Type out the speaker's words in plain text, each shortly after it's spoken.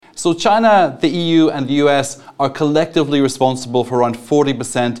So China, the EU and the US are collectively responsible for around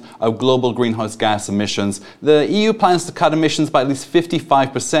 40% of global greenhouse gas emissions. The EU plans to cut emissions by at least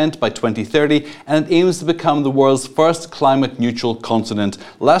 55% by 2030, and it aims to become the world's first climate neutral continent.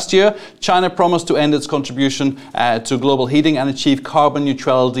 Last year, China promised to end its contribution to global heating and achieve carbon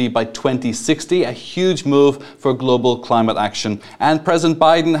neutrality by 2060, a huge move for global climate action. And President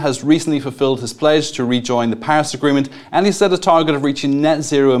Biden has recently fulfilled his pledge to rejoin the Paris Agreement, and he set a target of reaching net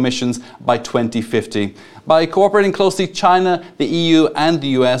zero emissions by 2050. By cooperating closely, China, the EU and the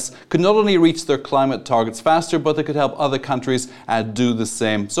US could not only reach their climate targets faster, but they could help other countries do the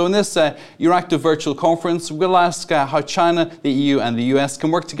same. So in this Euractiv virtual conference, we'll ask how China, the EU and the US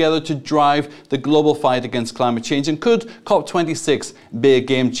can work together to drive the global fight against climate change, and could COP26 be a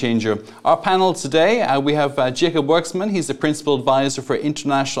game changer? Our panel today, we have Jacob Worksman. He's the Principal Advisor for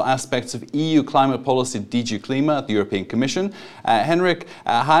International Aspects of EU Climate Policy at DG Klima at the European Commission. Henrik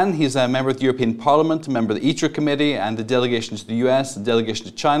Hahn, he's a member of the European Parliament, a member of the ITRE Committee and the delegation to the US, the delegation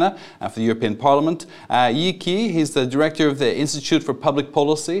to China for the European Parliament. Yi Qi, he's the Director of the Institute for Public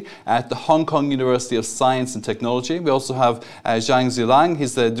Policy at the Hong Kong University of Science and Technology. We also have Zhang Zilang,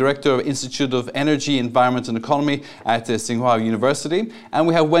 he's the Director of Institute of Energy, Environment and Economy at Tsinghua University. And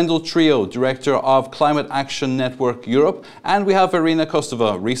we have Wendell Trio, Director of Climate Action Network Europe. And we have Irina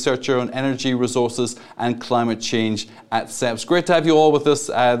Kostova, researcher on energy, resources and climate change at CEPS. Great to have you all with us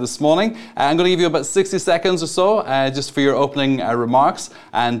this morning. I'm going to give you about 60 seconds or so just for your opening remarks,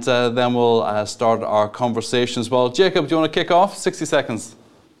 and then we'll start our conversation as well. Jacob, do you want to kick off? 60 seconds.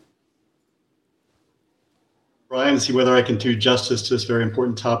 Brian, see whether I can do justice to this very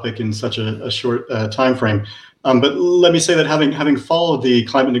important topic in such a short time frame. But let me say that having followed the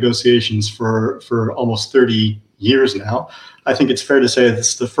climate negotiations for almost 30 years now, I think it's fair to say that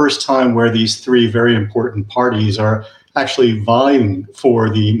it's the first time where these three very important parties are actually vying for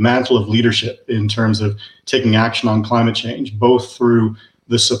the mantle of leadership in terms of taking action on climate change, both through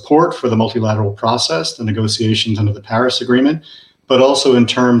the support for the multilateral process, the negotiations under the Paris Agreement, but also in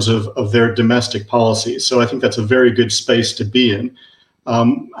terms of their domestic policies. So I think that's a very good space to be in.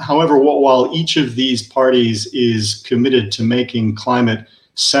 However, while each of these parties is committed to making climate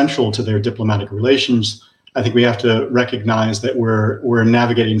central to their diplomatic relations, I think we have to recognize that we're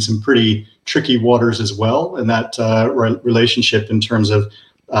navigating some pretty tricky waters as well in that relationship in terms of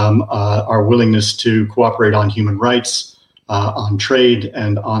our willingness to cooperate on human rights, on trade,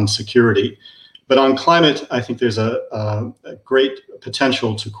 and on security. But on climate, I think there's a great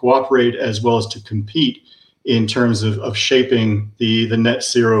potential to cooperate as well as to compete in terms of shaping the net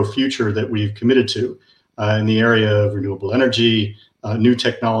zero future that we've committed to in the area of renewable energy, new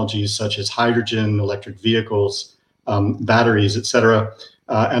technologies such as hydrogen, electric vehicles, batteries, et cetera,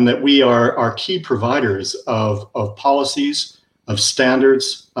 and that we are key providers of policies, of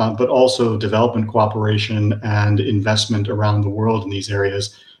standards, but also development cooperation and investment around the world in these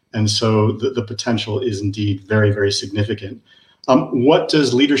areas. And so the potential is indeed very, very significant. What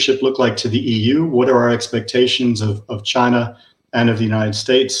does leadership look like to the EU? What are our expectations of China and of the United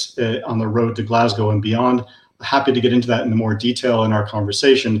States on the road to Glasgow and beyond? Happy to get into that in more detail in our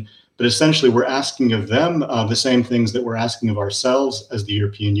conversation, but essentially we're asking of them the same things that we're asking of ourselves as the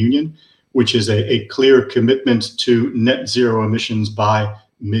European Union, which is a clear commitment to net zero emissions by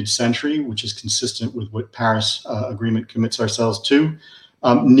mid-century, which is consistent with what Paris Agreement commits ourselves to,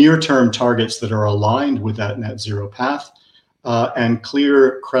 near-term targets that are aligned with that net zero path, and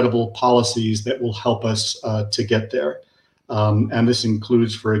clear, credible policies that will help us to get there. And this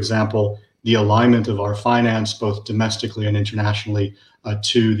includes, for example, the alignment of our finance, both domestically and internationally,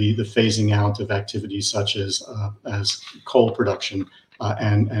 to the phasing out of activities such as coal production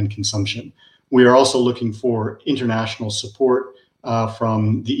and consumption. We are also looking for international support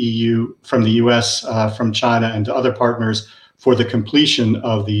from the EU, from the US, from China, and to other partners for the completion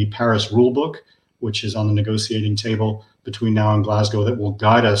of the Paris Rulebook, which is on the negotiating table between now and Glasgow, that will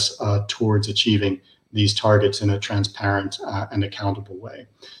guide us towards achieving these targets in a transparent and accountable way.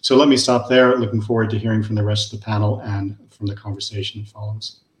 So let me stop there. Looking forward to hearing from the rest of the panel and from the conversation that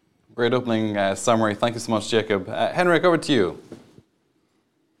follows. Great opening summary. Thank you so much, Jacob. Henrik, over to you.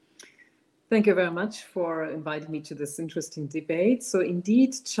 Thank you very much for inviting me to this interesting debate. So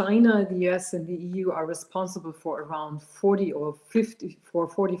indeed, China, the US, and the EU are responsible for around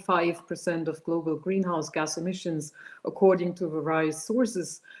 45% of global greenhouse gas emissions, according to various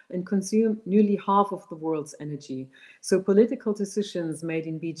sources, and consume nearly half of the world's energy. So political decisions made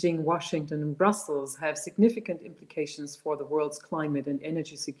in Beijing, Washington, and Brussels have significant implications for the world's climate and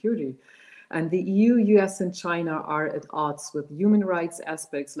energy security. And the EU, US, and China are at odds with human rights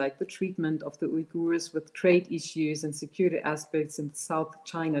aspects like the treatment of the Uyghurs, with trade issues and security aspects in the South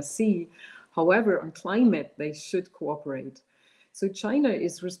China Sea. However, on climate, they should cooperate. So China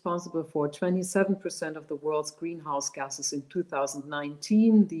is responsible for 27% of the world's greenhouse gases in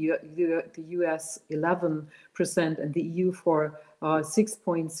 2019, the US 11%, and the EU for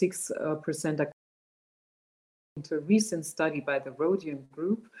 6.6%, into a recent study by the Rhodium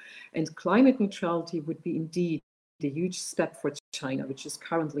Group. And climate neutrality would be indeed a huge step for China, which is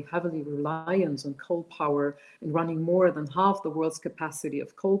currently heavily reliant on coal power and running more than half the world's capacity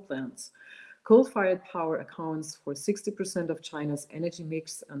of coal plants. Coal-fired power accounts for 60% of China's energy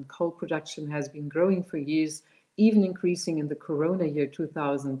mix, and coal production has been growing for years, even increasing in the corona year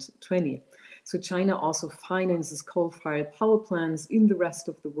 2020. So China also finances coal-fired power plants in the rest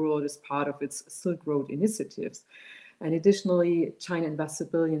of the world as part of its Silk Road initiatives. And additionally, China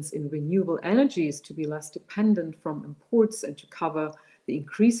invested billions in renewable energies to be less dependent from imports and to cover the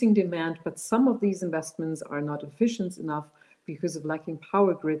increasing demand. But some of these investments are not efficient enough because of lacking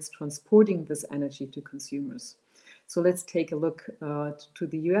power grids transporting this energy to consumers. So let's take a look to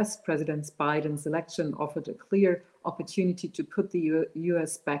the US. President Biden's election offered a clear opportunity to put the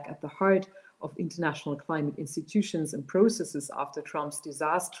US back at the heart of international climate institutions and processes after Trump's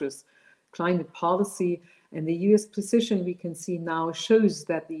disastrous climate policy. And the US position we can see now shows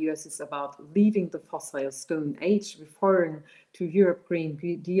that the US is about leaving the fossil stone age, referring to Europe's Green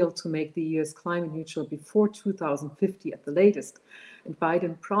Deal to make the US climate neutral before 2050 at the latest. And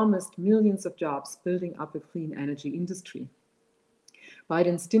Biden promised millions of jobs, building up a clean energy industry.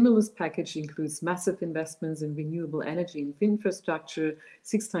 Biden's stimulus package includes massive investments in renewable energy and infrastructure,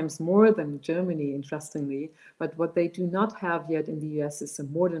 6 times more than Germany, interestingly. But what they do not have yet in the US is a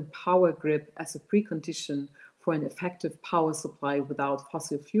modern power grid as a precondition for an effective power supply without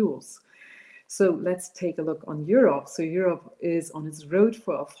fossil fuels. So let's take a look on Europe. So Europe is on its road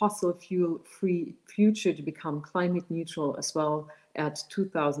for a fossil fuel-free future to become climate neutral as well at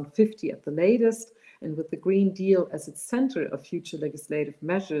 2050 at the latest. And with the Green Deal as its center of future legislative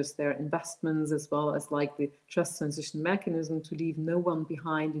measures, there are investments as well as like the Just Transition Mechanism to leave no one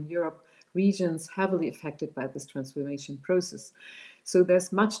behind in Europe, regions heavily affected by this transformation process. So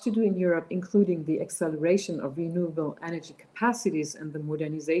there's much to do in Europe, including the acceleration of renewable energy capacities and the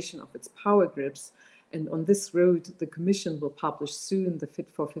modernization of its power grids. And on this road, the Commission will publish soon the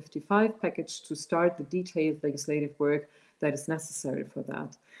Fit for 55 package to start the detailed legislative work that is necessary for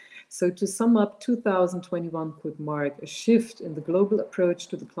that. So to sum up, 2021 could mark a shift in the global approach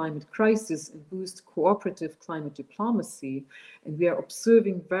to the climate crisis and boost cooperative climate diplomacy. And we are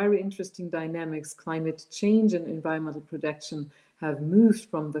observing very interesting dynamics. Climate change and environmental protection have moved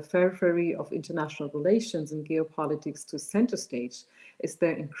from the periphery of international relations and geopolitics to center stage, as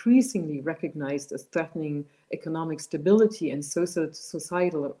they're increasingly recognized as threatening economic stability and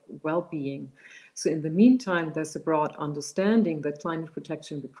societal well-being. So in the meantime, there's a broad understanding that climate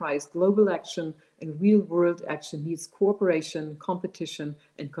protection requires global action, and real-world action needs cooperation, competition,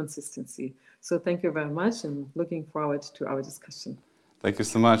 and consistency. So thank you very much, and looking forward to our discussion. Thank you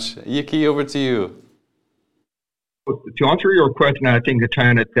so much. Yuki, over to you. To answer your question, I think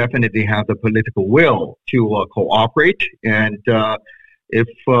China definitely has the political will to cooperate, and if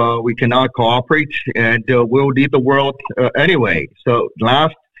we cannot cooperate, and we'll lead the world anyway. So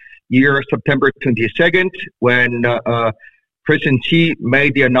last year, September 22nd, when President Xi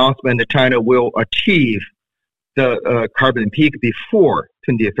made the announcement that China will achieve the carbon peak before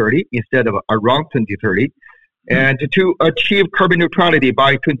 2030 instead of around 2030, and to achieve carbon neutrality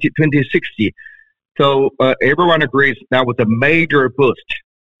by 2060. So everyone agrees that was a major boost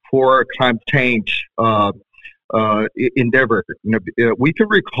for climate change endeavor. We can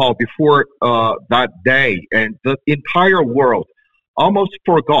recall before that day, and the entire world almost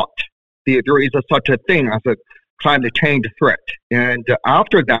forgot there is such a thing as a climate change threat. And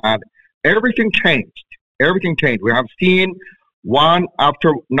after that, everything changed. Everything changed. We have seen one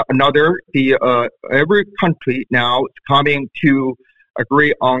after another, every country now is coming to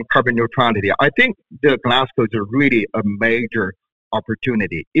agree on carbon neutrality. I think the Glasgow is really a major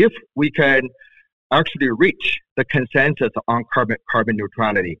opportunity. If we can actually reach the consensus on carbon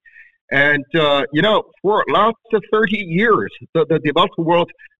neutrality. And, for the last 30 years, the developed world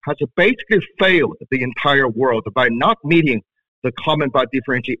has basically failed the entire world by not meeting the common but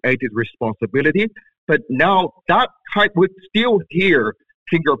differentiated responsibility. But now that we still hear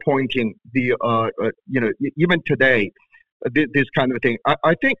finger pointing, even today, this kind of thing.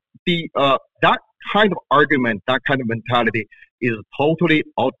 I think that kind of argument, that kind of mentality is totally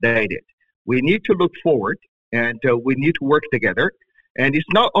outdated. We need to look forward, and we need to work together. And it's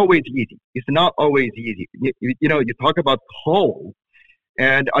not always easy. It's not always easy. You talk about coal,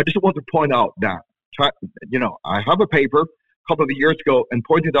 and I just want to point out that, I have a paper a couple of years ago and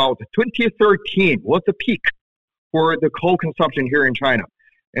pointed out 2013 was the peak for the coal consumption here in China.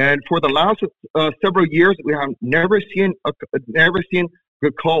 And for the last several years, we have never seen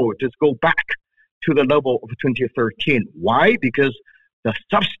the coal just go back to the level of 2013. Why? Because the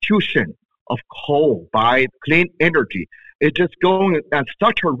substitution of coal by clean energy is just going at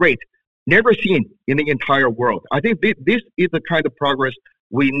such a rate never seen in the entire world. I think this is the kind of progress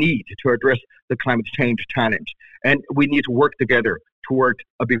we need to address the climate change challenge, and we need to work together toward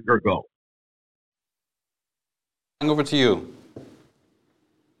a bigger goal. Over to you.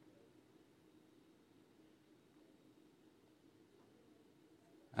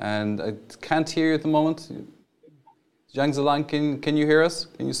 And I can't hear you at the moment. Zhang Zilan, can you hear us?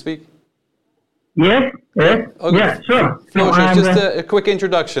 Can you speak? Yes, yes, okay. Yeah, sure. Flo, just a quick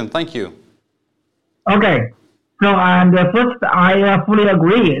introduction. Thank you. Okay. So, and first, I fully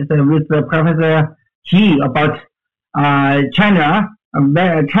agree with Professor Xi about China.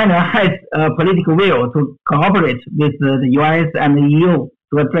 China has a political will to cooperate with the US and the EU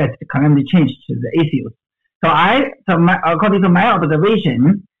to address the climate change issues. According to my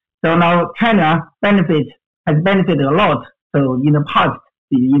observation, so now China has benefited a lot. So in the past,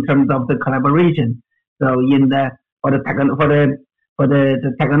 in terms of the collaboration, so for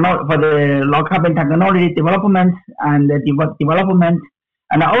the low carbon technology development and development,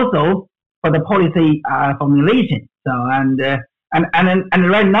 and also for the policy formulation. So and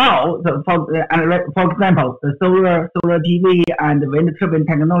right now, for example, the solar PV and wind turbine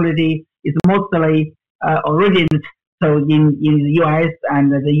technology is mostly originated so in the US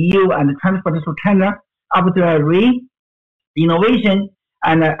and the EU and transferred to China after a innovation,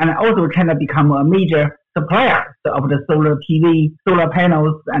 and also China become a major supplier of the solar PV, solar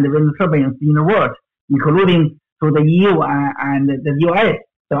panels and wind turbines in the world, including to the EU and the US.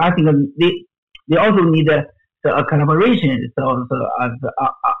 So I think they also need a collaboration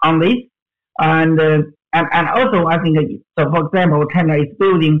on this, and also I think so. For example, China is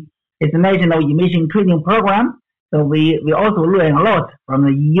building its national emission trading program. So we also learn a lot from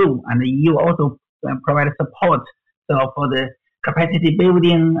the EU, and the EU also provide support so for the capacity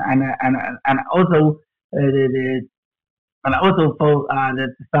building and also for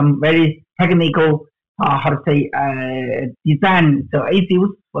some very technical design issues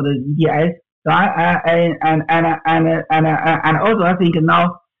for the ETS. So and also I think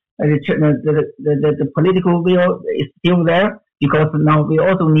now the political will is still there, because now we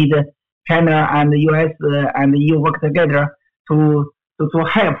also need China and the US and the EU work together to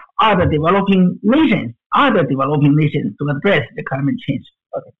help other developing nations to address the climate change.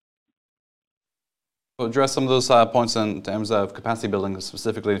 Okay. We'll address some of those points in terms of capacity building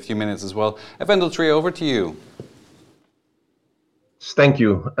specifically in a few minutes as well. Vendel, over to you. Thank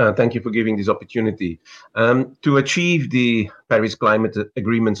you. Thank you for giving this opportunity. To achieve the Paris Climate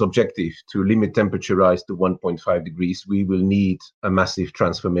Agreement's objective to limit temperature rise to 1.5 degrees, we will need a massive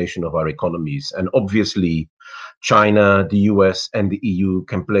transformation of our economies. And obviously, China, the US, and the EU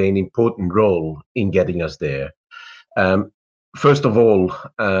can play an important role in getting us there. First of all,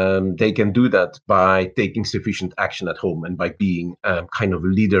 they can do that by taking sufficient action at home and by being kind of a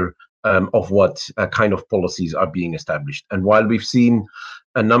leader of what kind of policies are being established. And while we've seen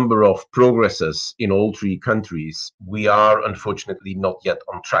a number of progresses in all three countries, we are unfortunately not yet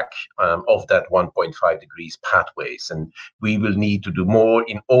on track of that 1.5 degrees pathways. And we will need to do more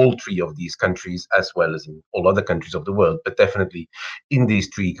in all three of these countries, as well as in all other countries of the world, but definitely in these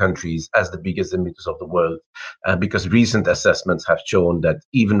three countries as the biggest emitters of the world, because recent assessments have shown that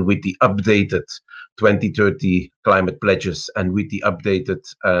even with the updated 2030 climate pledges and with the updated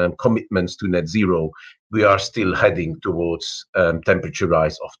commitments to net zero, we are still heading towards temperature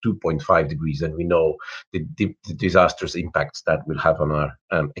rise of 2.5 degrees. And we know the disastrous impacts that will have on our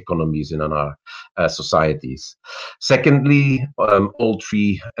economies and on our societies. Secondly, all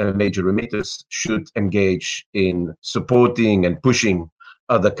three major emitters should engage in supporting and pushing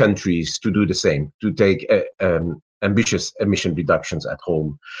other countries to do the same, to take ambitious emission reductions at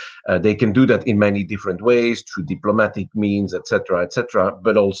home. They can do that in many different ways, through diplomatic means, etc.,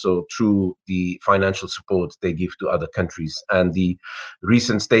 but also through the financial support they give to other countries. And the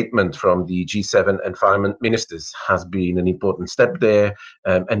recent statement from the G7 environment ministers has been an important step there,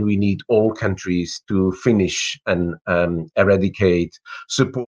 and we need all countries to finish and eradicate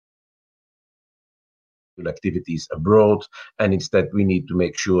support activities abroad, and instead we need to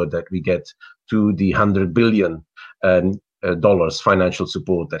make sure that we get to the 100 billion dollars financial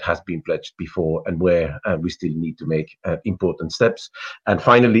support that has been pledged before, and where we still need to make important steps. And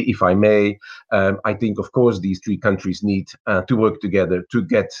finally, if I may, I think, of course, these three countries need to work together to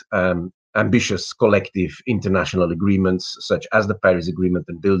get ambitious collective international agreements such as the Paris Agreement,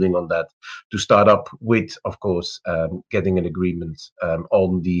 and building on that to start up with, of course, getting an agreement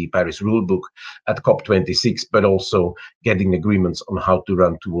on the Paris rulebook at COP26, but also getting agreements on how to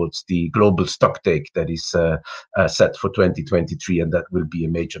run towards the global stocktake that is set for 2023, and that will be a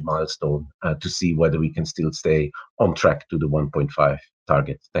major milestone to see whether we can still stay on track to the 1.5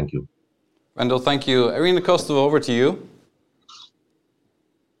 target. Thank you. Randall, thank you. Irina Kostova, over to you.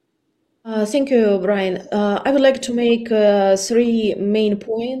 Thank you, Brian. I would like to make three main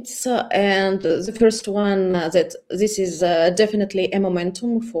points. And the first one, that this is definitely a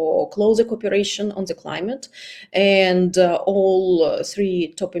momentum for closer cooperation on the climate. And all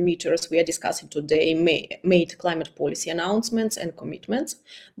three top emitters we are discussing today made climate policy announcements and commitments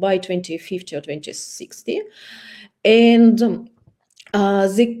by 2050 or 2060. And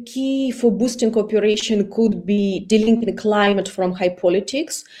the key for boosting cooperation could be delinking climate from high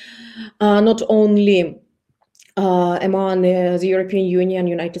politics, not only among the European Union,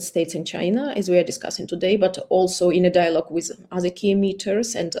 United States and China, as we are discussing today, but also in a dialogue with other key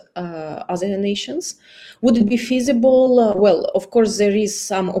emitters and other nations. Would it be feasible? Well, of course, there is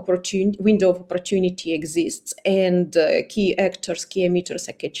some window of opportunity exists, and key actors, key emitters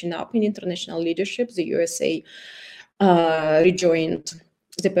are catching up in international leadership. The USA rejoined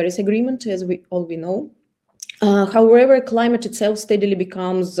the Paris Agreement, as we know. However, climate itself steadily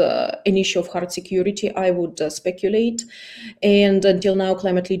becomes an issue of hard security, I would speculate. And until now,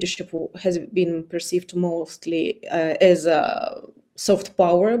 climate leadership has been perceived mostly as soft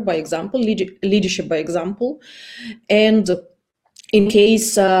power, by example, leadership by example. And in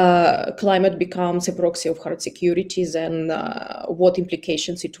case climate becomes a proxy of hard security, then what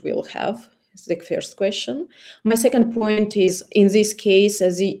implications it will have? Is the first question. My second point is, in this case,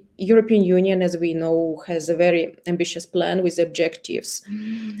 as the European Union, as we know, has a very ambitious plan with objectives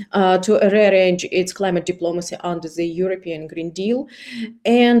to rearrange its climate diplomacy under the European Green Deal.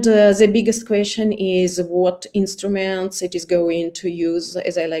 And the biggest question is what instruments it is going to use,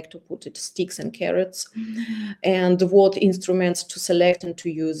 as I like to put it, sticks and carrots, and what instruments to select and to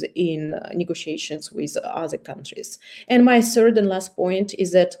use in negotiations with other countries. And my third and last point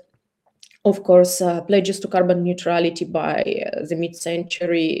is that, of course, pledges to carbon neutrality by the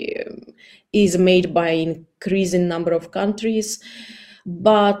mid-century is made by increasing number of countries.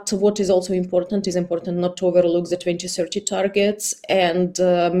 But what is also important not to overlook the 2030 targets, and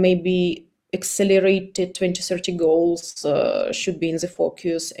maybe accelerated 2030 goals should be in the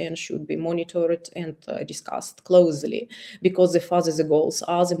focus and should be monitored and discussed closely, because the farther the goals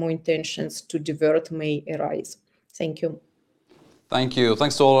are, the more intentions to divert may arise. Thank you. Thank you.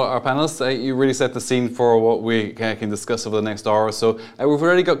 Thanks to all our panelists. You really set the scene for what we can discuss over the next hour or so. We've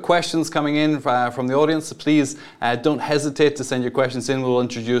already got questions coming in from the audience, so please don't hesitate to send your questions in. We'll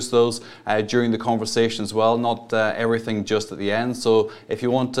introduce those during the conversation as well, not everything just at the end. So if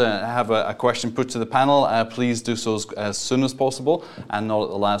you want to have a question put to the panel, please do so as soon as possible and not at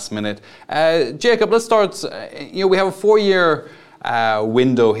the last minute. Jacob, let's start. We have a 4-year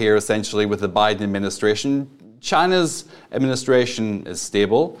window here essentially with the Biden administration. China's administration is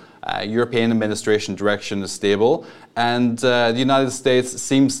stable, European administration direction is stable, and the United States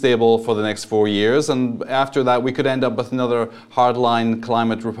seems stable for the next 4 years. And after that, we could end up with another hardline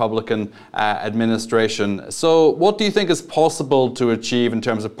climate Republican administration. So what do you think is possible to achieve in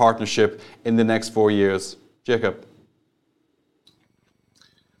terms of partnership in the next 4 years? Jacob.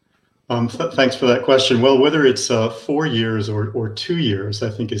 Thanks for that question. Well, whether it's 4 years or 2 years, I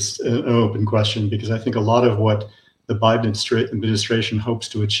think is an open question, because I think a lot of what the Biden administration hopes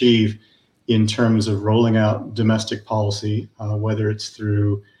to achieve in terms of rolling out domestic policy, whether it's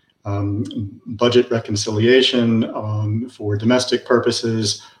through budget reconciliation for domestic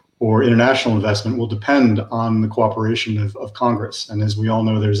purposes or international investment, will depend on the cooperation of Congress. And as we all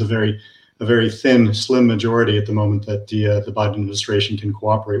know, there's a very thin, slim majority at the moment that the Biden administration can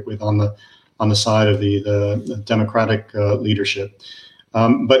cooperate with on the side of the Democratic leadership.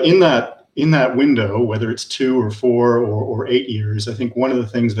 But in that window, whether it's 2 or 4 or 8 years, I think one of the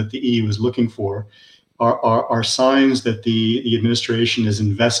things that the EU is looking for are signs that the administration is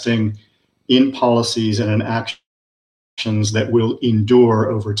investing in policies and in actions that will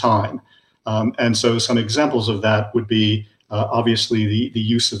endure over time. And so some examples of that would be obviously the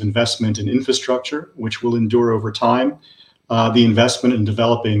use of investment in infrastructure, which will endure over time, the investment in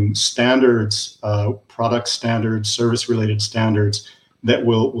developing standards, product standards, service-related standards that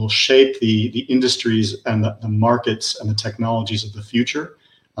will shape the industries and the markets and the technologies of the future,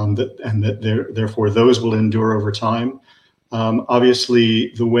 therefore those will endure over time. Obviously,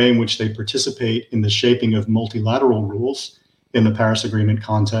 the way in which they participate in the shaping of multilateral rules in the Paris Agreement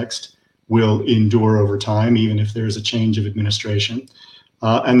context will endure over time, even if there is a change of administration.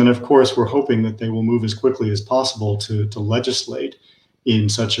 And then, of course, we're hoping that they will move as quickly as possible to legislate in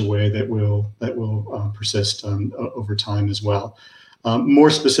such a way that will persist over time as well. More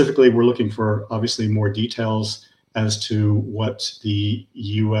specifically, we're looking for obviously more details as to what the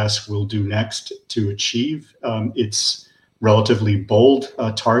US will do next to achieve its relatively bold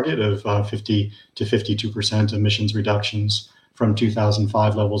target of 50 to 52% emissions reductions from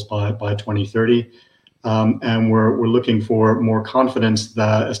 2005 levels by 2030. And we're looking for more confidence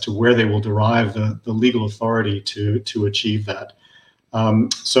as to where they will derive the legal authority to achieve that.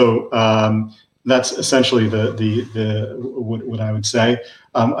 That's essentially what I would say.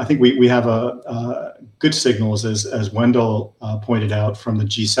 I think we have a good signals, as Wendell pointed out, from the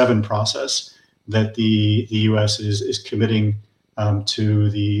G7 process, that the US is committing to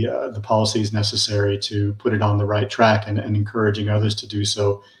the policies necessary to put it on the right track and encouraging others to do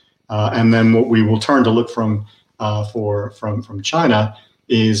so. And then what we will turn to look from China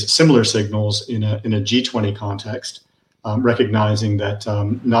is similar signals in a G20 context. Recognizing that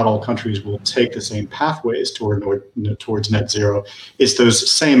not all countries will take the same pathways towards net zero. It's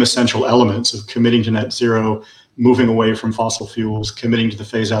those same essential elements of committing to net zero, moving away from fossil fuels, committing to the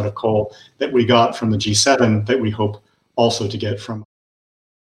phase out of coal that we got from the G7 that we hope also to get from.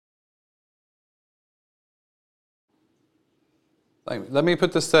 Let me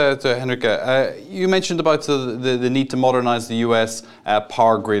put this to Henrika. You mentioned about the need to modernize the US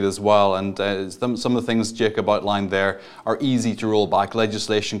power grid as well, and some of the things Jacob outlined there are easy to roll back.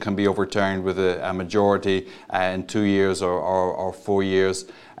 Legislation can be overturned with a majority in 2 years or 4 years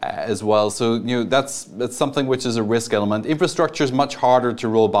as well. So that's something which is a risk element. Infrastructure is much harder to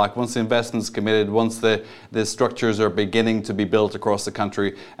roll back once the investment's committed, once the structures are beginning to be built across the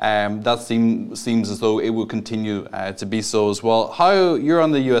country. That seems as though it will continue to be so as well. You're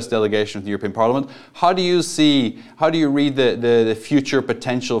on the US delegation of the European Parliament. How do you read the future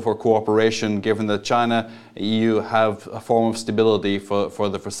potential for cooperation, given that China, EU have a form of stability for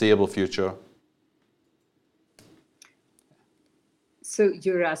the foreseeable future? So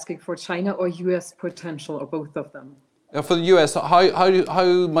you're asking for China or US potential, or both of them? For the US,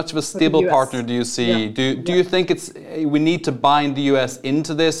 how much of a stable partner do you see? Yeah. Do you think we need to bind the US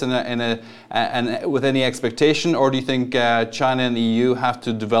into this and with any expectation, or do you think China and the EU have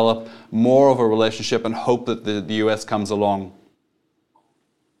to develop more of a relationship and hope that the US comes along?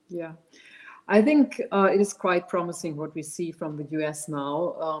 Yeah. I think it is quite promising what we see from the US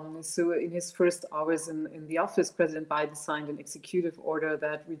now. So in his first hours in the office, President Biden signed an executive order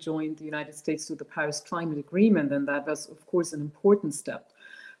that rejoined the United States to the Paris Climate Agreement, and that was, of course, an important step.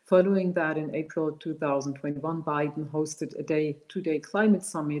 Following that, in April 2021, Biden hosted a two-day climate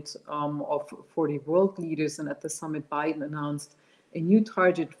summit of 40 world leaders, and at the summit, Biden announced a new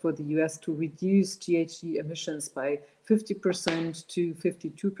target for the US to reduce GHG emissions by 50% to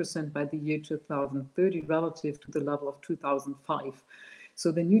 52% by the year 2030 relative to the level of 2005.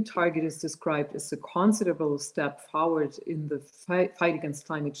 So the new target is described as a considerable step forward in the fight against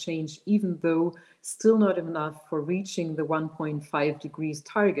climate change, even though still not enough for reaching the 1.5 degrees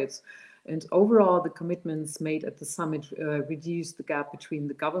targets. And overall, the commitments made at the summit reduced the gap between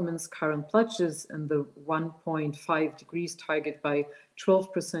the government's current pledges and the 1.5 degrees target by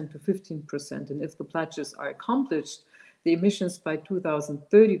 12% to 15%. And if the pledges are accomplished, the emissions by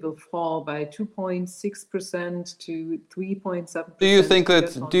 2030 will fall by 2.6% to 3.7%.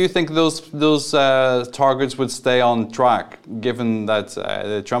 Do you think those targets would stay on track, given that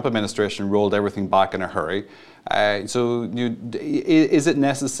the Trump administration rolled everything back in a hurry? Is it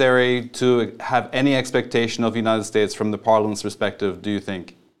necessary to have any expectation of the United States from the Parliament's perspective, do you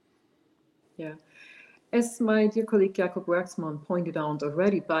think? Yeah. As my dear colleague Jakob Werksman pointed out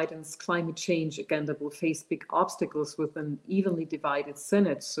already, Biden's climate change agenda will face big obstacles with an evenly divided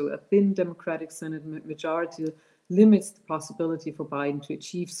Senate. So a thin Democratic Senate majority limits the possibility for Biden to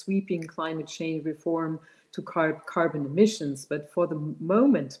achieve sweeping climate change reform to curb carbon emissions. But for the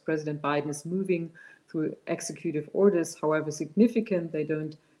moment, President Biden is moving through executive orders, however significant, they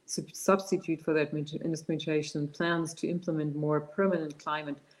don't substitute for that administration plans to implement more permanent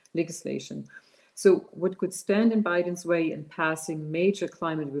climate legislation. So what could stand in Biden's way in passing major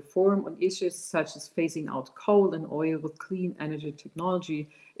climate reform on issues such as phasing out coal and oil with clean energy technology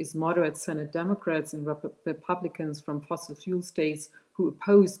is moderate Senate Democrats and Republicans from fossil fuel states who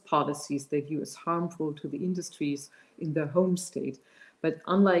oppose policies they view as harmful to the industries in their home state. But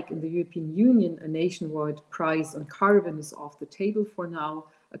unlike in the European Union, a nationwide price on carbon is off the table for now.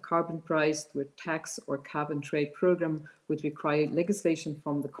 A carbon price with tax or carbon trade program would require legislation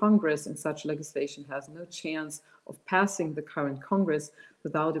from the Congress, and such legislation has no chance of passing the current Congress.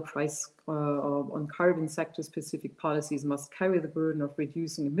 Without a price on carbon, sector-specific policies must carry the burden of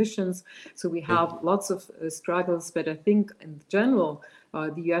reducing emissions. So we have lots of struggles, but I think in general,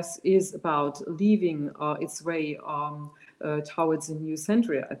 the US is about leaving its way towards a new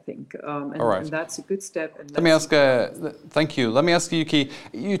century, I think. And that's a good step. And let me ask, thank you. Let me ask you, Yuki,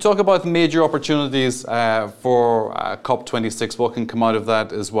 you talk about major opportunities for COP26, what can come out of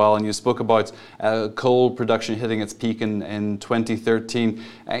that as well. And you spoke about coal production hitting its peak in 2013.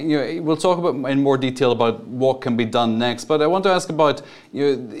 We'll talk about in more detail about what can be done next. But I want to ask about,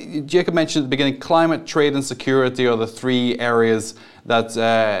 Jacob mentioned at the beginning, climate, trade and security are the three areas that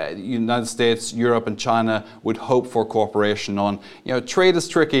United States, Europe and China would hope for cooperation on. Trade is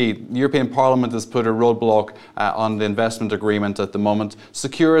tricky. The European Parliament has put a roadblock on the investment agreement at the moment.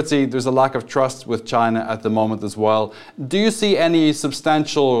 Security, there's a lack of trust with China at the moment as well. Do you see any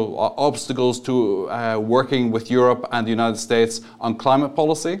substantial obstacles to working with Europe and the United States on climate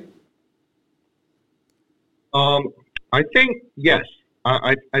policy? I think yes.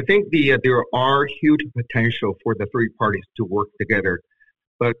 I think there are huge potential for the three parties to work together,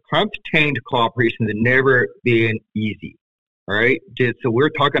 but climate change cooperation has never been easy. All right, so we're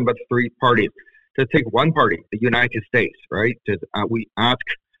talking about three parties. Just take one party, the United States, right? We ask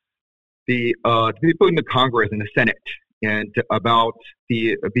the people in the Congress and the Senate, and about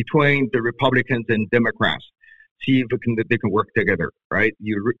between the Republicans and Democrats, see if they can work together, right?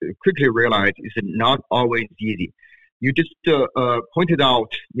 You quickly realize it's not always easy. You just pointed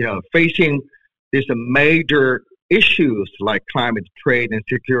out, facing these major issues like climate, trade, and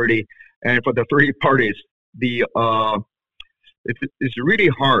security, and for the three parties, it's really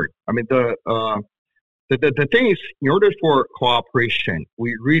hard. I mean, the thing is, in order for cooperation,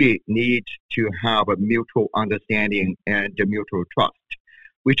 we really need to have a mutual understanding and a mutual trust,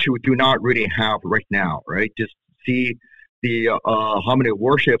 which we do not really have right now, right? Just see how many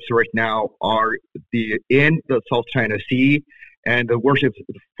warships right now are in the South China Sea, and the warships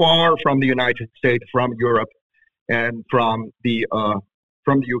far from the United States, from Europe, and from the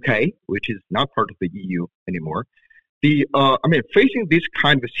UK, which is not part of the EU anymore. Facing these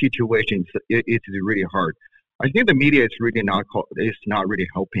kind of situations, it's really hard. I think the media is really not really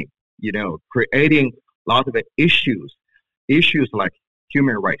helping. Creating lots of issues like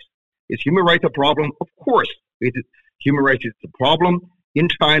human rights. Is human rights a problem? Of course, it is. Human rights is a problem in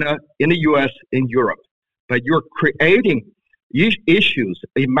China, in the US, in Europe. But you're creating issues,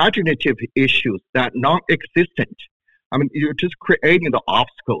 imaginative issues that non-existent. I mean, you're just creating the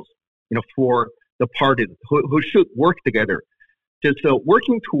obstacles, for the parties who should work together. Just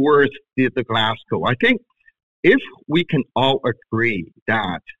working towards the Glasgow. I think if we can all agree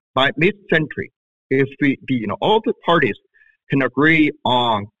that by mid-century, if all the parties can agree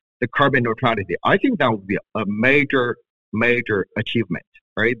on the carbon neutrality, I think that would be a major achievement,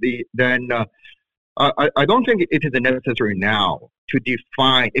 right? I don't think it is necessary now to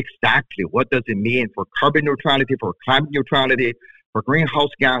define exactly what does it mean for carbon neutrality, for climate neutrality, for greenhouse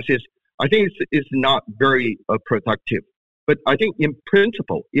gases. I think it's not very productive. But I think in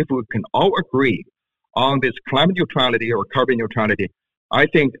principle, if we can all agree on this climate neutrality or carbon neutrality, I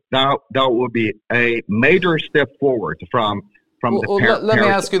think that will be a major step forward from let me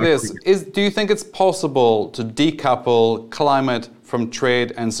ask you this. Do you think it's possible to decouple climate from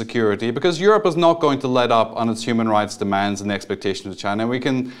trade and security? Because Europe is not going to let up on its human rights demands and the expectations of China. We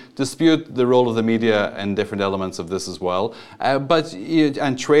can dispute the role of the media in different elements of this as well.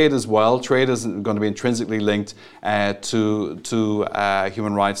 And trade as well. Trade is going to be intrinsically linked to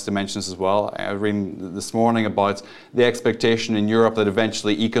human rights dimensions as well. I was reading this morning about the expectation in Europe that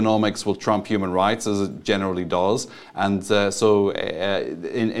eventually economics will trump human rights, as it generally does. And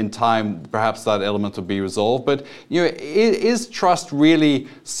in time, perhaps that element will be resolved. But is trust really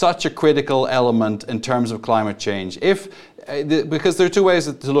such a critical element in terms of climate change? Because there are two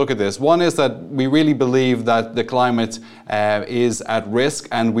ways to look at this. One is that we really believe that the climate is at risk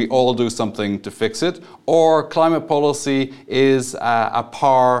and we all do something to fix it, or climate policy is a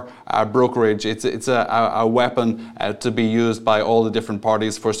power brokerage. It's a weapon to be used by all the different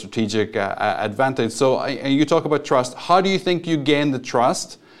parties for strategic advantage. So you talk about trust. How do you think you gain the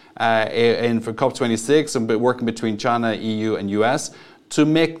trust for COP26 and working between China, EU and US to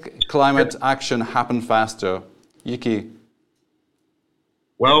make climate action happen faster? Yuki?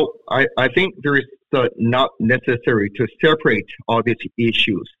 Well, I think there is not necessary to separate all these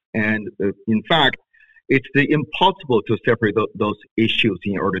issues. And in fact, it's impossible to separate those issues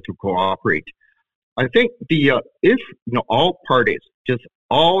in order to cooperate. I think if all parties just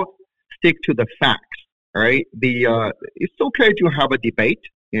all stick to the facts, right? It's okay to have a debate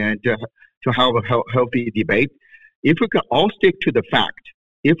and to have a healthy debate. If we can all stick to the fact,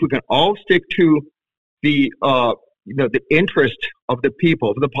 if we can all stick to the interest of the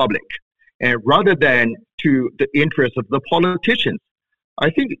people, of the public, and rather than to the interest of the politicians, I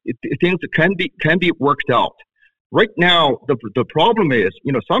think things can be worked out. Right now, the problem is,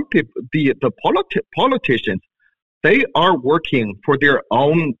 some people, the politicians, they are working for their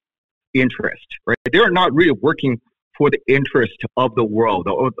own interest, right? They are not really working for the interest of the world,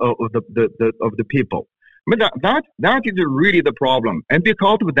 of the people. I mean, that is really the problem. And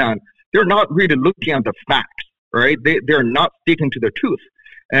because of that, they're not really looking at the facts, right? They're not sticking to the truth,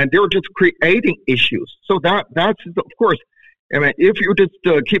 and they're just creating issues. So that's, of course, I mean, if you just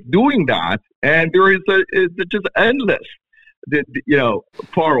keep doing that, and there is just endless,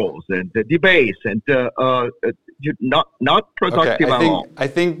 quarrels and debates and not productive at all. I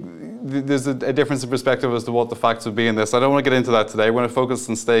think there's a difference in perspective as to what the facts would be in this. I don't want to get into that today. We're going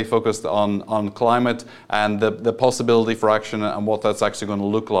to stay focused on climate and the possibility for action and what that's actually going to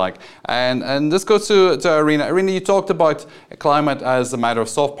look like. And this goes to Irina. Irina, you talked about climate as a matter of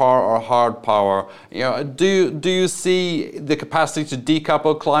soft power or hard power. Do you see the capacity to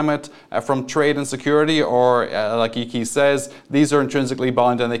decouple climate from trade and security, or like Iki says, these are intrinsically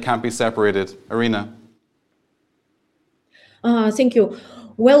bound and they can't be separated? Irina. Thank you.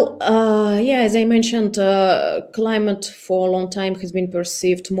 Well, as I mentioned, climate for a long time has been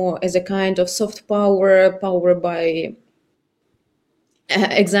perceived more as a kind of soft power by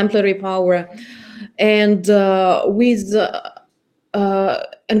exemplary power. And with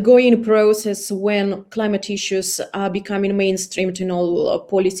ongoing process, when climate issues are becoming mainstreamed in all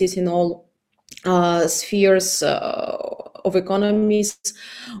policies, in all spheres of economies,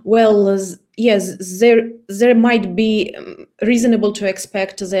 well, yes, there might be reasonable to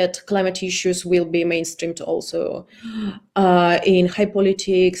expect that climate issues will be mainstreamed also in high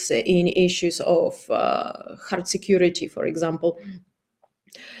politics, in issues of hard security, for example.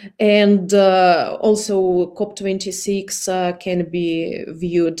 And also COP26 can be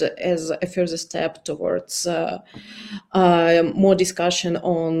viewed as a further step towards more discussion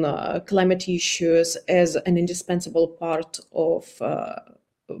on climate issues as an indispensable part of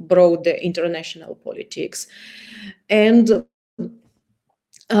broad international politics. And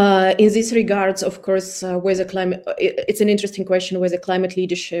in this regards, of course, it's an interesting question whether climate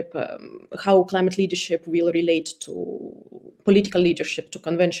leadership, how climate leadership will relate to political leadership, to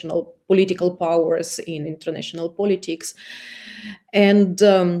conventional political powers in international politics. And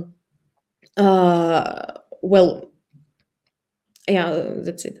that's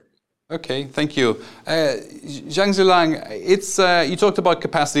it. Okay, thank you. Zhang Zilang, you talked about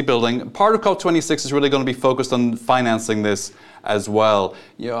capacity building. Part of COP26 is really going to be focused on financing this as well.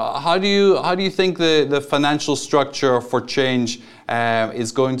 How do you think the financial structure for change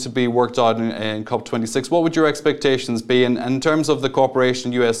is going to be worked out in COP26? What would your expectations be? And in terms of the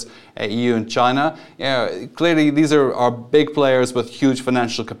cooperation, US, EU and China, clearly these are big players with huge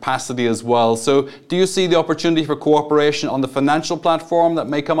financial capacity as well. So do you see the opportunity for cooperation on the financial platform that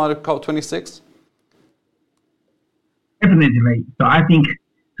may come out of COP26? Definitely. So I think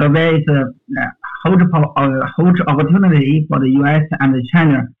there is a huge opportunity for the US and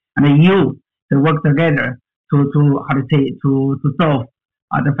China and the EU to work together to solve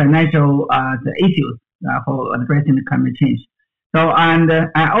the financial the issues for addressing the climate change. So and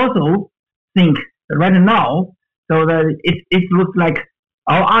I also think that right now, so that it looks like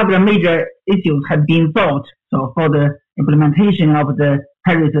all other major issues have been solved. So for the implementation of the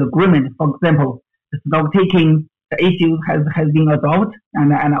Paris Agreement, for example, the stock-taking issue has been resolved,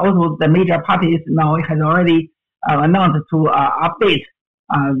 and also the major parties now has already announced to update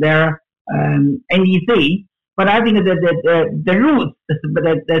their NEC. But I think that the rules, the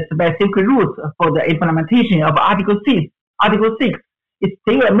specific rules for the implementation of Article 6 is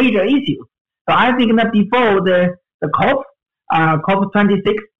still a major issue. So I think that before the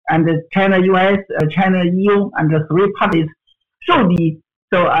COP26 and the China, US, China, EU, and the three parties should be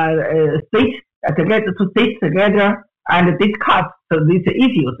state together and discuss these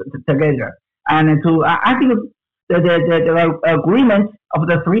issues together. And I think the agreement of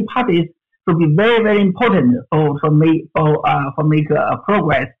the three parties should be very, very important for make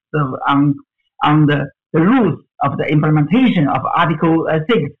progress on the rules of the implementation of Article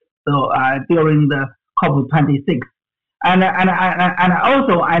 6. So during the COP26, and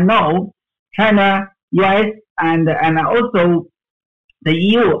also I know China, US, and also the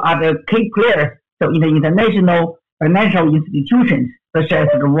EU are the key players So in the international financial institutions such as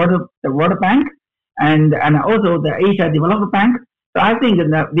the World Bank and also the Asia Development Bank. So I think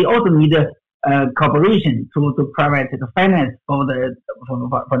that we also need cooperation to provide the finance for the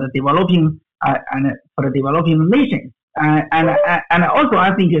developing and for the developing nations. And also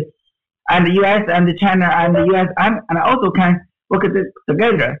I think and the US and China and the US and also can work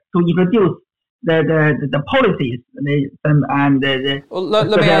together to introduce the policies well,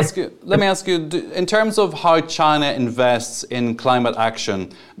 let me ask you in terms of how China invests in climate action.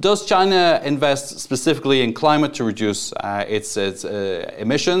 Does China invest specifically in climate to reduce its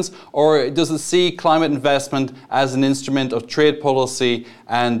emissions, or does it see climate investment as an instrument of trade policy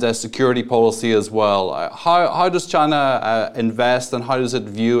and security policy as well? How does China invest, and how does it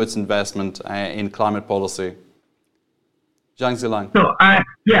view its investment in climate policy? Zhang Zilang. So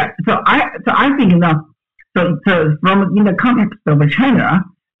I think now, so from in the context of China,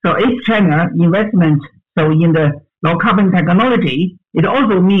 so if China investment in the low carbon technology, it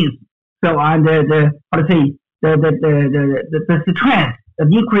also means the strength, the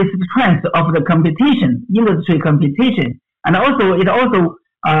increased strength of the competition, industry competition, and also it's also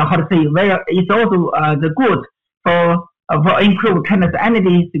it's also the good for improve China's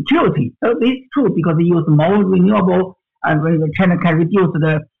energy security. So this is true because they use more renewable. And China can reduce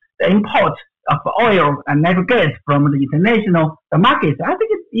the import of oil and natural gas from the international markets. I think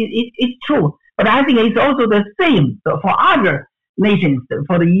it's true, but I think it's also the same for other nations,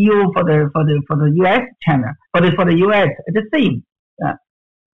 for the EU, for the US, China, for the US, it's the same.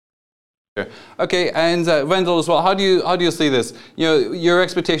 Okay, and Wendell as well. How do you see this? Your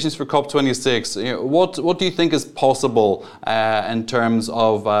expectations for COP26. What do you think is possible in terms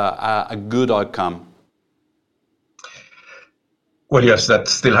of a good outcome? Well, yes, that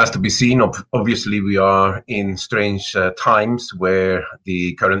still has to be seen. Obviously, we are in strange times where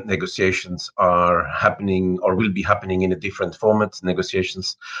the current negotiations are happening or will be happening in a different format.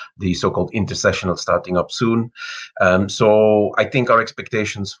 Negotiations, the so-called intersessional, starting up soon. So I think our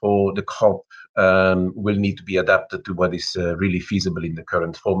expectations for the COP will need to be adapted to what is really feasible in the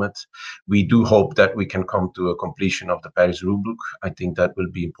current format. We do hope that we can come to a completion of the Paris rulebook. I think that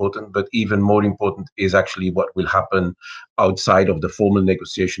will be important, but even more important is actually what will happen outside of the formal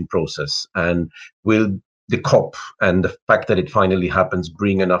negotiation process. And will the COP and the fact that it finally happens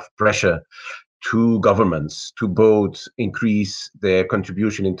bring enough pressure to governments to both increase their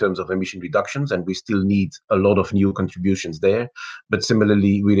contribution in terms of emission reductions, and we still need a lot of new contributions there, but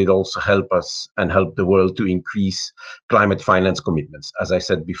similarly will it also help us and help the world to increase climate finance commitments. As I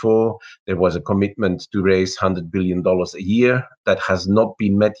said before, there was a commitment to raise $100 billion a year that has not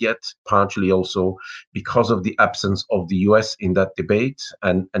been met yet, partially also because of the absence of the US in that debate.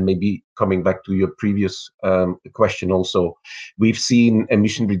 And maybe coming back to your previous question also, we've seen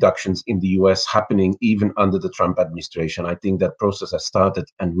emission reductions in the US happening even under the Trump administration. I think that process has started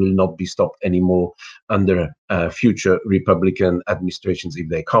and will not be stopped anymore under future Republican administrations if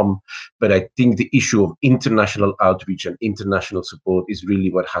they come. But I think the issue of international outreach and international support is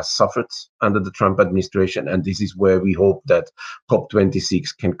really what has suffered under the Trump administration. And this is where we hope that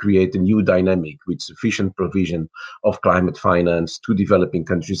COP26 can create a new dynamic with sufficient provision of climate finance to developing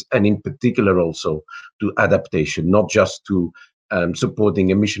countries, and in particular also to adaptation, not just to supporting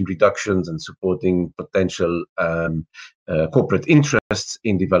emission reductions and supporting potential corporate interests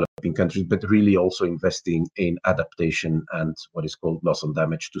in developing countries, but really also investing in adaptation and what is called loss and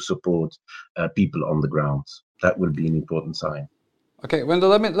damage to support people on the ground. That will be an important sign. Okay, Wendell,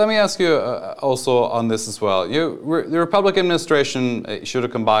 let me ask you also on this as well. The Republican administration should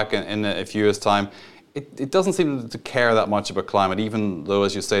have come back in a few years' time. It doesn't seem to care that much about climate, even though,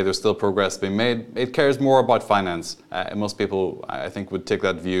 as you say, there's still progress being made. It cares more about finance. And most people, I think, would take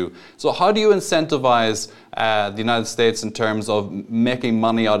that view. So how do you incentivize the United States in terms of making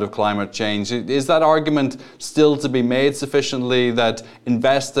money out of climate change? Is that argument still to be made sufficiently that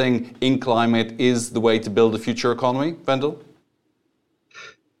investing in climate is the way to build a future economy, Wendell?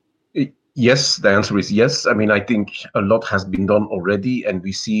 Yes, the answer is yes. I mean, I think a lot has been done already, and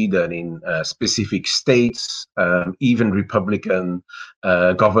we see that in specific states, even Republican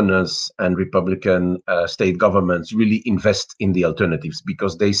governors and Republican state governments really invest in the alternatives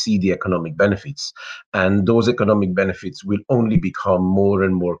because they see the economic benefits. And those economic benefits will only become more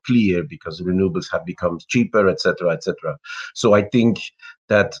and more clear because renewables have become cheaper, et cetera, et cetera. So I think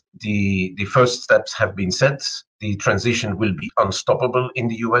that the first steps have been set. The transition will be unstoppable in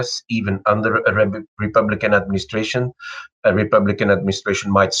the US, even under a Republican administration. A Republican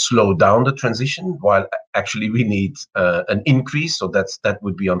administration might slow down the transition, while actually we need an increase. So that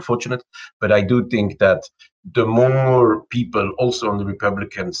would be unfortunate. But I do think that the more people also on the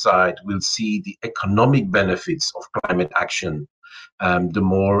Republican side will see the economic benefits of climate action, the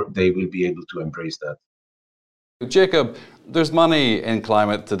more they will be able to embrace that. Jacob, there's money in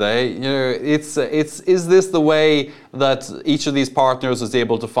climate today. You know, is this the way that each of these partners is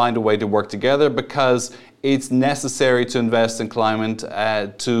able to find a way to work together because it's necessary to invest in climate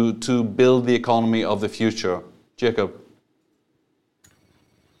to build the economy of the future? Jacob.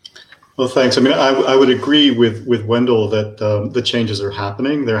 Well, thanks. I mean, I would agree with Wendell that the changes are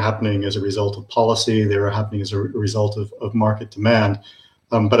happening. They're happening as a result of policy. They're happening as a result of market demand.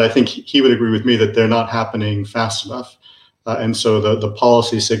 But I think he would agree with me that they're not happening fast enough. And so the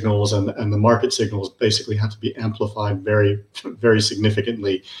policy signals and the market signals basically have to be amplified very, very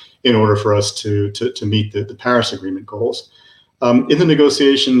significantly in order for us to meet the Paris Agreement goals. In the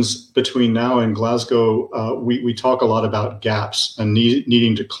negotiations between now and Glasgow, we talk a lot about gaps and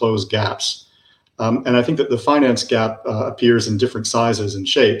needing to close gaps. And I think that the finance gap appears in different sizes and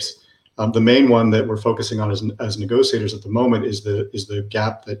shapes. The main one that we're focusing on as negotiators at the moment is the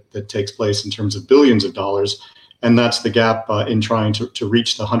gap that takes place in terms of billions of dollars. And that's the gap in trying to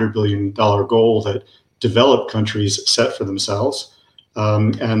reach the $100 billion goal that developed countries set for themselves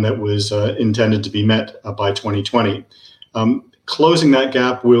and that was intended to be met by 2020. Closing that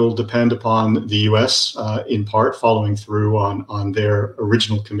gap will depend upon the US, in part following through on their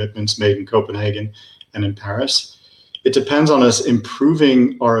original commitments made in Copenhagen and in Paris. It depends on us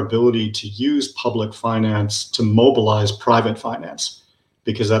improving our ability to use public finance to mobilize private finance,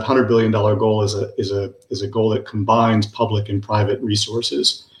 because that $100 billion goal is a goal that combines public and private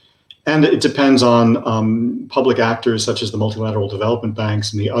resources. And it depends on public actors such as the multilateral development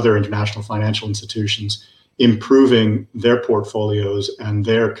banks and the other international financial institutions improving their portfolios and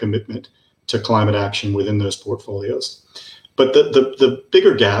their commitment to climate action within those portfolios. But the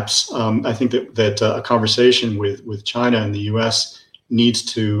bigger gaps, I think that a conversation with China and the US needs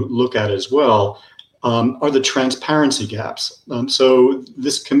to look at as well, are the transparency gaps. So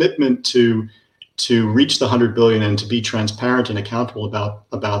this commitment to reach the 100 billion and to be transparent and accountable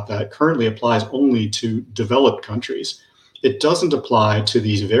about that currently applies only to developed countries. It doesn't apply to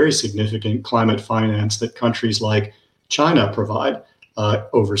these very significant climate finance that countries like China provide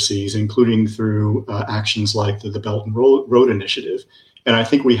overseas, including through actions like the Belt and Road Initiative. And I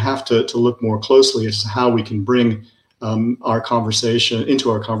think we have to look more closely as to how we can bring into our conversation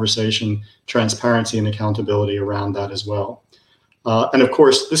transparency and accountability around that as well. And of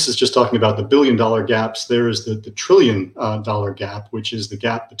course, this is just talking about the billion-dollar gaps. There is the trillion-dollar gap, which is the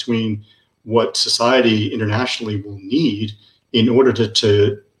gap between what society internationally will need in order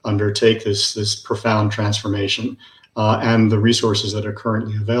to undertake this profound transformation and the resources that are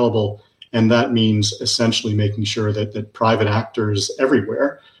currently available. And that means essentially making sure that private actors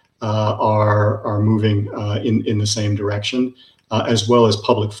everywhere are moving in the same direction, as well as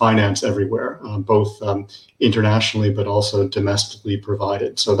public finance everywhere, both internationally but also domestically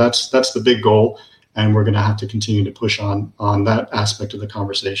provided. So that's the big goal, and we're going to have to continue to push on that aspect of the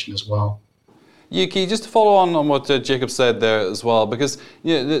conversation as well. Yuki, just to follow on what Jacob said there as well, because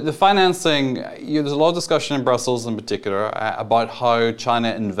the financing, there's a lot of discussion in Brussels in particular about how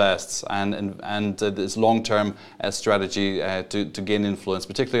China invests and this long-term strategy to gain influence,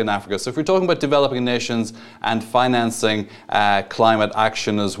 particularly in Africa. So if we're talking about developing nations and financing climate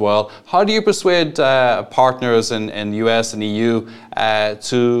action as well, how do you persuade partners in US and EU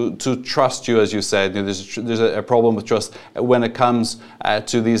to trust you, as you said? There's a problem with trust when it comes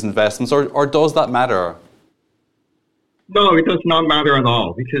to these investments, or does that matter? No, it does not matter at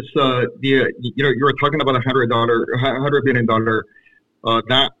all, because you were talking about $100 billion.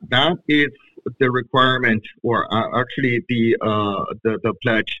 That is the requirement, or actually the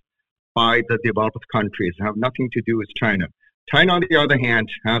pledge by the developed countries. Have nothing to do with China. China, on the other hand,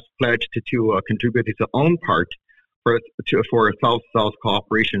 has pledged to contribute its own part for a South-South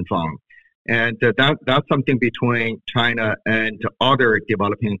cooperation fund, and that's something between China and other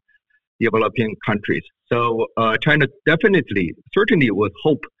developing countries. So China certainly would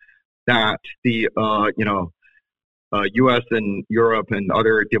hope that the U.S. and Europe and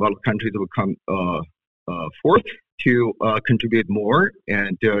other developed countries will come forth to contribute more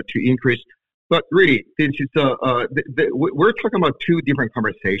and to increase. But really, this is we're talking about two different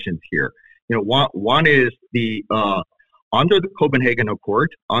conversations here. One is the under the Copenhagen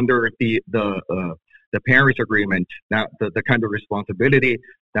Accord, under the Paris Agreement, that the kind of responsibility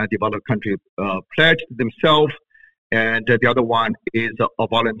that developed countries pledged themselves, and the other one is a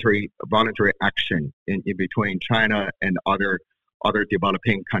voluntary action in between China and other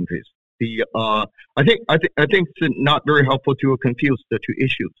developing countries. I think it's not very helpful to confuse the two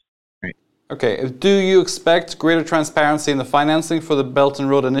issues. Right? Okay, do you expect greater transparency in the financing for the Belt and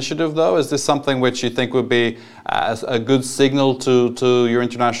Road Initiative, though? Is this something which you think would be a good signal to your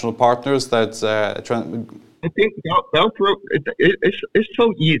international partners that I think Belt Road it's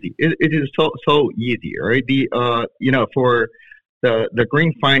so easy. It is so easy, right? For the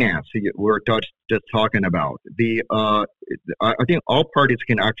green finance we're just talking about. I think all parties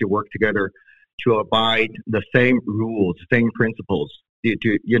can actually work together to abide the same rules, same principles.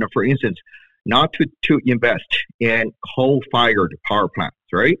 For instance, not to invest in coal-fired power plants,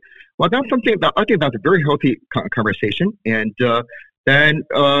 right? Well, that's something that I think that's a very healthy conversation, and then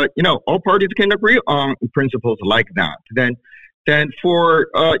all parties can agree on principles like that. Then for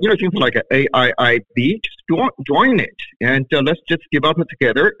things like AIIB, just join it, and let's just develop it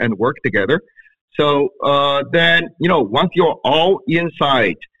together and work together. So then once you're all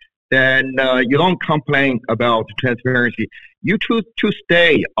inside, then you don't complain about transparency. You choose to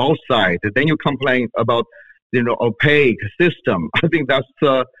stay outside, then you complain about opaque system. I think that's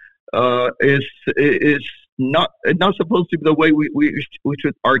is not supposed to be the way we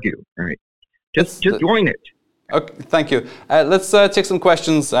should argue. Right? Just join it. Okay, thank you. Let's take some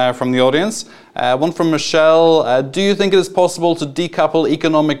questions from the audience. One from Michelle. Do you think it is possible to decouple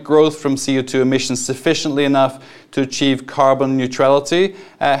economic growth from CO2 emissions sufficiently enough to achieve carbon neutrality?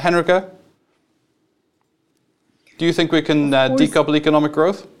 Henrika, do you think we can decouple economic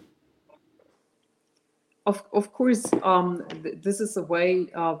growth? Of course, this is the way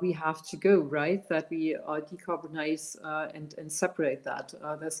we have to go, right? That we decarbonize and separate that.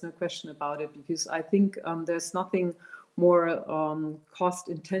 There's no question about it, because I think there's nothing more cost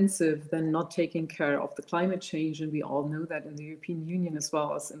intensive than not taking care of the climate change. And we all know that in the European Union as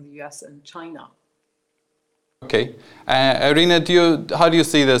well as in the US and China. Okay. Irina, how do you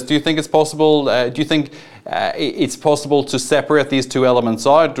see this? Do you think it's possible? Do you think it's possible to separate these two elements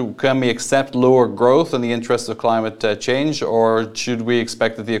out? Can we accept lower growth in the interest of climate change, or should we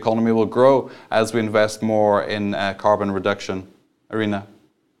expect that the economy will grow as we invest more in carbon reduction? Irina?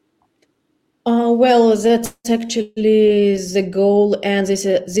 Well, that's actually the goal, and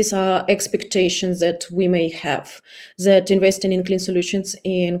these are expectations that we may have, that investing in clean solutions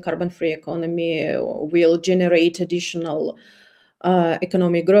in carbon-free economy will generate additional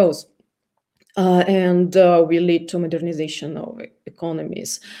economic growth and will lead to modernization of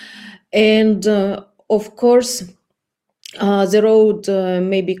economies. And of course, the road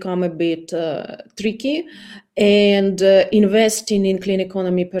may become a bit tricky, and investing in clean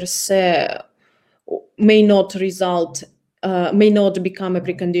economy per se may not become a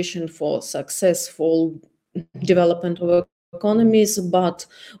precondition for successful development of economies. But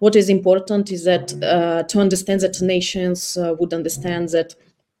what is important is that to understand that nations would understand that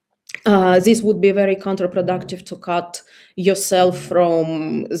this would be very counterproductive to cut yourself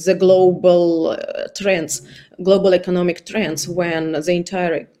from the global global economic trends, when the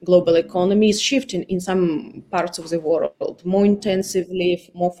entire global economy is shifting in some parts of the world more intensively,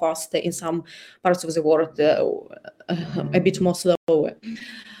 more faster, in some parts of the world a bit more slower.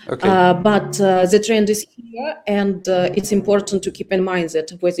 Okay. But the trend is here, and it's important to keep in mind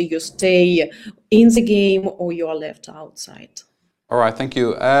that whether you stay in the game or you are left outside. All right, thank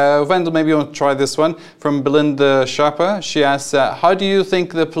you. Wendell, maybe you want to try this one from Belinda Sharpa. She asks, how do you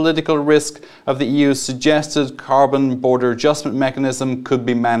think the political risk of the EU's suggested carbon border adjustment mechanism could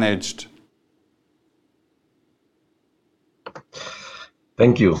be managed?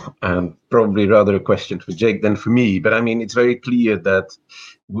 Thank you. Probably rather a question for Jake than for me, but I mean, it's very clear that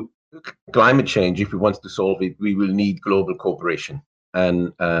climate change, if we want to solve it, we will need global cooperation.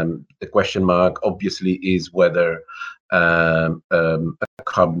 And the question mark obviously is whether a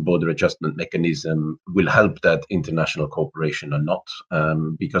carbon border adjustment mechanism will help that international cooperation or not,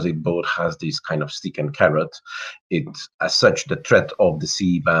 because it both has this kind of stick and carrot. As such, the threat of the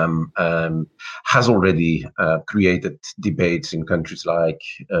CBAM has already created debates in countries like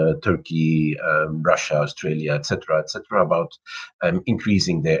Turkey, Russia, Australia, etc., about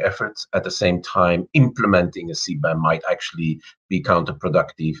increasing their efforts. At the same time, implementing a CBAM might actually be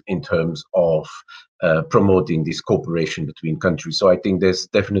counterproductive in terms of promoting this cooperation between countries. So I think there's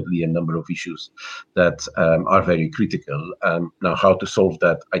definitely a number of issues that are very critical. Now, how to solve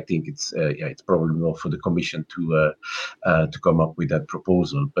that? I think it's probably more for the Commission to come up with that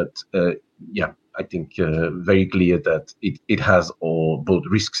proposal. But I think very clear that it has both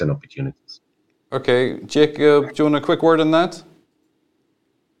risks and opportunities. Okay, Jake, do you want a quick word on that?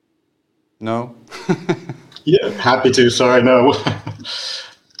 No. Yeah, happy to. Sorry, no.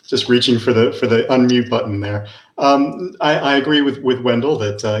 Just reaching for the unmute button there. I agree with Wendell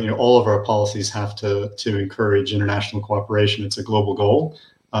that all of our policies have to encourage international cooperation. It's a global goal.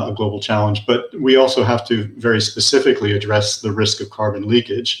 a global challenge. But we also have to very specifically address the risk of carbon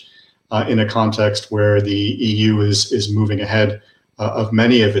leakage in a context where the EU is moving ahead of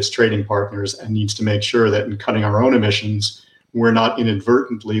many of its trading partners and needs to make sure that in cutting our own emissions, we're not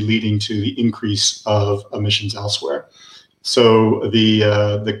inadvertently leading to the increase of emissions elsewhere. So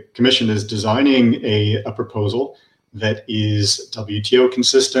the Commission is designing a proposal that is WTO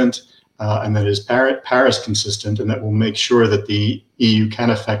consistent and that is Paris consistent, and that will make sure that the EU can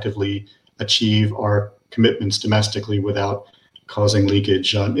effectively achieve our commitments domestically without causing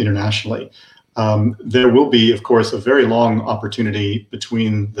leakage internationally. There will be, of course, a very long opportunity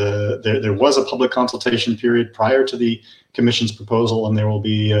between there was a public consultation period prior to the Commission's proposal, and there will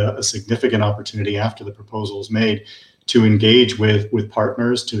be a significant opportunity after the proposal is made to engage with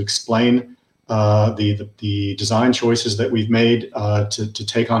partners, to explain the design choices that we've made, to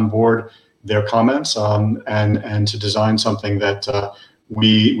take on board their comments, and to design something that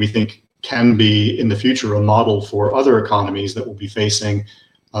we think can be in the future a model for other economies that will be facing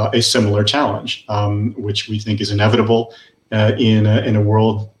a similar challenge, which we think is inevitable in a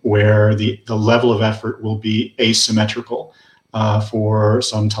world where the level of effort will be asymmetrical for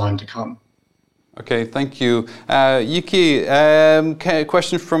some time to come. Okay, thank you. Yuki,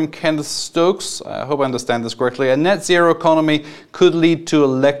 question from Kenneth Stokes. I hope I understand this correctly. A net zero economy could lead to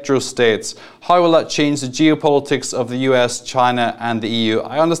electrostates. How will that change the geopolitics of the US, China, and the EU?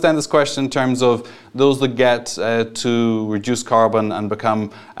 I understand this question in terms of those that get to reduce carbon and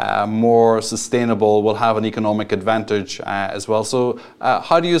become more sustainable will have an economic advantage as well. So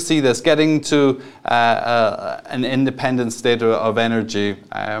how do you see this? Getting to an independent state of energy,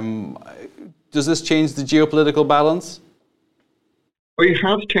 does this change the geopolitical balance? Well, it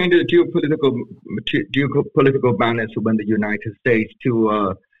has changed the geopolitical balance when the United States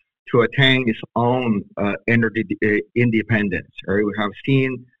to attain its own energy independence. Right? We have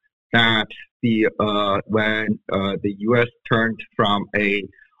seen that when the U.S. turned from a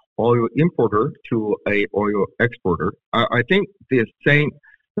oil importer to a oil exporter, I think the same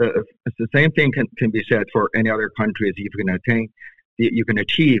thing can be said for any other countries. If you can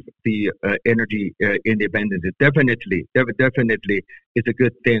achieve the energy independence. It definitely is a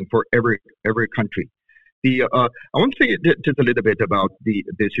good thing for every country. I want to say just a little bit about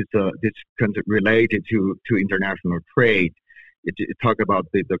this kind of related to international trade. It talk about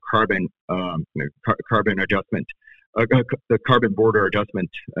the carbon adjustment, the carbon border adjustment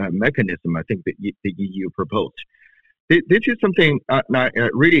mechanism. I think the EU proposed. This is something I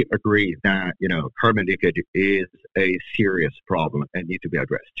really agree that carbon leakage is a serious problem and needs to be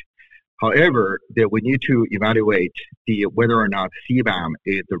addressed. However, that we need to evaluate whether or not CBAM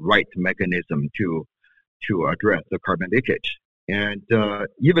is the right mechanism to address the carbon leakage. And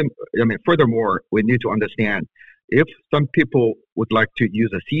furthermore, we need to understand if some people would like to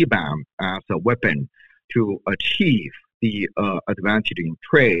use a CBAM as a weapon to achieve the advantage in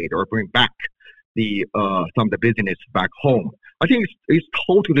trade or bring back some of the business back home. I think it's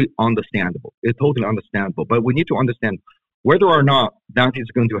totally understandable. It's totally understandable. But we need to understand whether or not that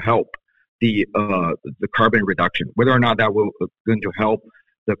is going to help the carbon reduction, whether or not that will going to help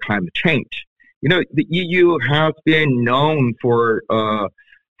the climate change. The EU has been known for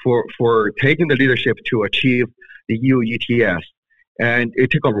taking the leadership to achieve the EU ETS, and it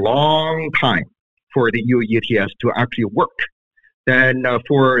took a long time for the EU ETS to actually work. Then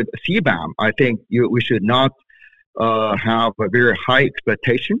for CBAM, I think we should not have a very high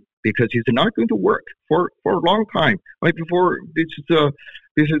expectation because it's not going to work for a long time. Right before it's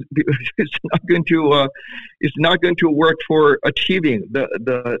not going to work for achieving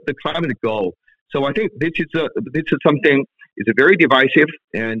the climate goal. So I think this is something. It's very divisive,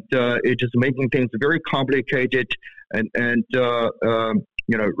 and it's just making things very complicated and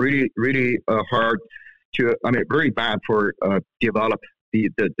really hard. Very bad for develop the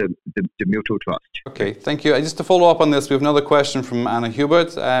mutual trust. Okay, thank you. Just to follow up on this, we have another question from Anna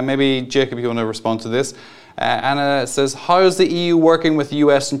Hubert. Maybe Jacob, you want to respond to this? Anna says, how is the EU working with the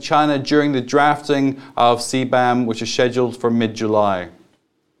US and China during the drafting of CBAM, which is scheduled for mid-July?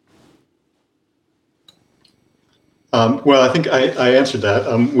 Well, I think I answered that.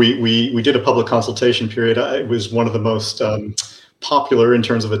 We did a public consultation period. It was one of the most popular in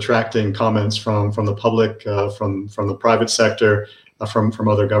terms of attracting comments from the public, from the private sector, from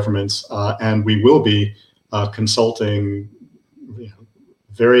other governments, and we will be consulting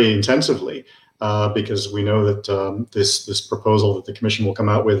very intensively because we know that this proposal that the Commission will come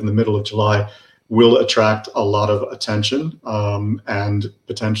out with in the middle of July will attract a lot of attention and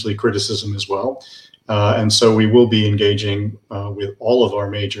potentially criticism as well. And so we will be engaging with all of our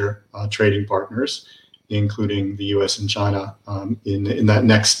major trading partners including the US and China, in that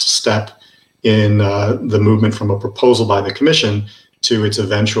next step in the movement from a proposal by the Commission to its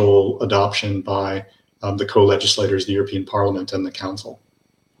eventual adoption by the co-legislators, the European Parliament and the Council.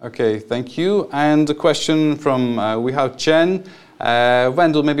 Okay, thank you. And a question from Weihao Chen.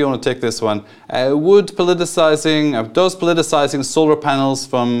 Wendell, maybe you want to take this one. Does politicizing solar panels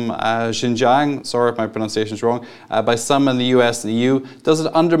from Xinjiang, sorry if my pronunciation is wrong, by some in the US and EU, does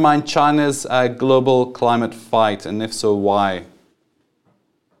it undermine China's global climate fight? And if so, why?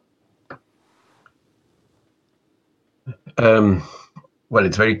 Well,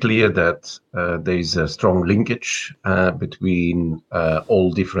 it's very clear that there is a strong linkage between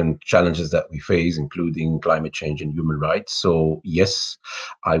all different challenges that we face, including climate change and human rights. So yes,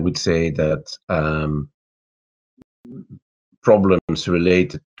 I would say that problems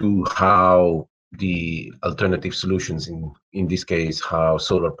related to how the alternative solutions, in this case, how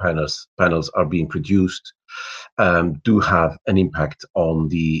solar panels are being produced, do have an impact on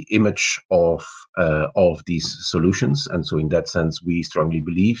the image of these solutions. And so in that sense, we strongly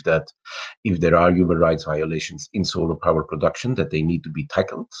believe that if there are human rights violations in solar power production, that they need to be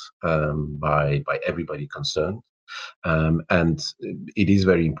tackled by everybody concerned. And it is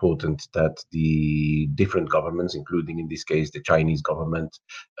very important that the different governments, including in this case the Chinese government,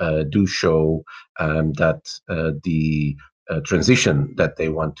 do show that the transition that they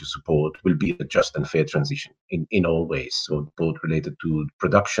want to support will be a just and fair transition in all ways. So both related to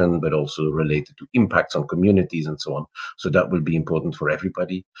production, but also related to impacts on communities and so on. So that will be important for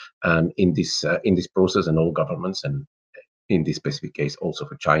everybody in this process, and all governments, and in this specific case also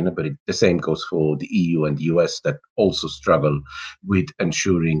for China. But the same goes for the EU and the US, that also struggle with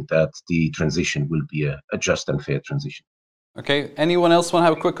ensuring that the transition will be a just and fair transition. Okay, anyone else want to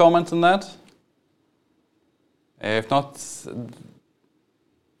have a quick comment on that? If not,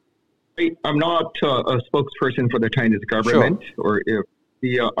 I'm not a spokesperson for the Chinese government, sure. Or if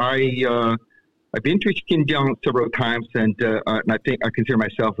I've been to Xinjiang several times, and I think I consider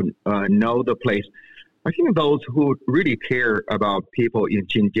myself know the place. I think those who really care about people in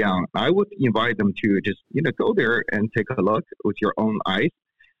Xinjiang, I would invite them to just go there and take a look with your own eyes.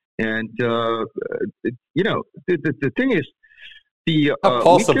 And the thing is, not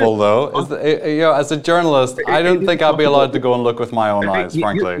possible though. As a journalist, I don't think I'll be allowed to go and look with my own eyes.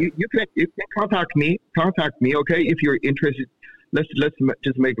 Frankly, you can contact me. Okay, if you're interested, let's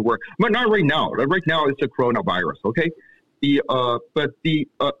just make it work. But not right now. Right now, it's a coronavirus. Okay,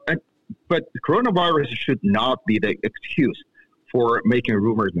 but coronavirus should not be the excuse for making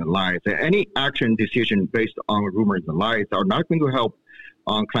rumors and lies. Any action decision based on rumors and lies are not going to help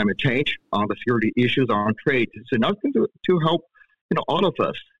on climate change, on the security issues, on trade. It's not going to help all of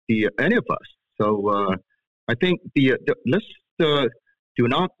us, any of us. So I think let's do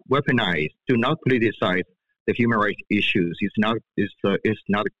not weaponize, do not politicize the human rights issues. It's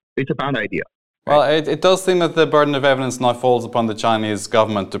a bad idea. Well, it does seem that the burden of evidence now falls upon the Chinese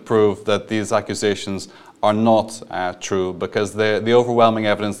government to prove that these accusations are not true, because the overwhelming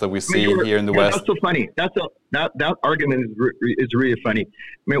evidence that we see here in the West. That's so funny. That argument is really funny.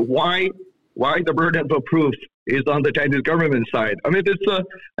 I mean, why the burden of proof is on the Chinese government side? I mean,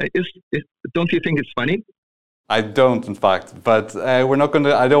 don't you think it's funny? I don't, in fact, but we're not going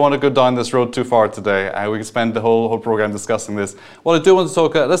to. I don't want to go down this road too far today. We can spend the whole program discussing this. Well, I do want to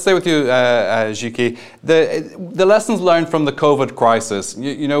talk. Let's stay with you, Zhiki. The lessons learned from the COVID crisis.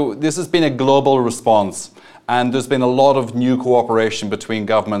 This has been a global response, and there's been a lot of new cooperation between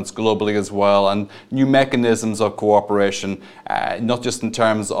governments globally as well, and new mechanisms of cooperation, not just in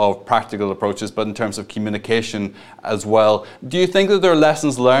terms of practical approaches, but in terms of communication as well. Do you think that there are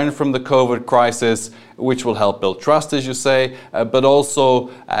lessons learned from the COVID crisis which will help build trust, as you say, but also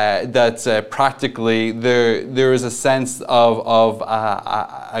that practically there is a sense of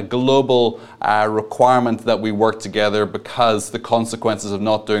a global requirement that we work together, because the consequences of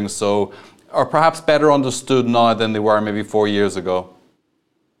not doing so are perhaps better understood now than they were maybe 4 years ago?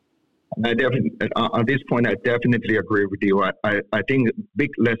 On this point, I definitely agree with you. I think big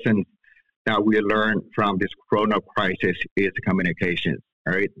lesson that we learned from this corona crisis is communication.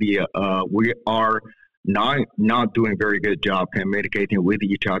 All right, we are not doing a very good job communicating with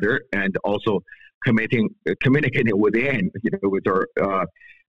each other, and also communicating within with our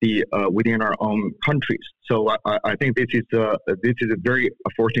within our own countries. So I think this is very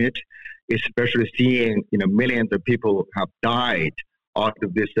unfortunate, especially seeing millions of people have died out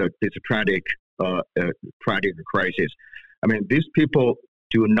of this tragic crisis. I mean, these people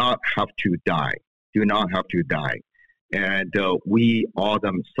do not have to die. And we owe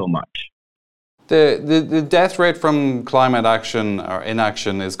them so much. The death rate from climate action or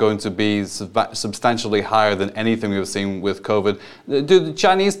inaction is going to be substantially higher than anything we've seen with COVID. Do the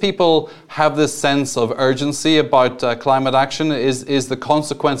Chinese people have this sense of urgency about climate action? Is the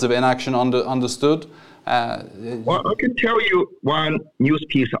consequence of inaction understood? Well, I can tell you one news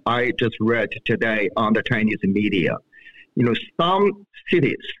piece I just read today on the Chinese media. Some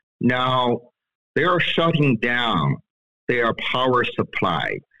cities now, they are shutting down their power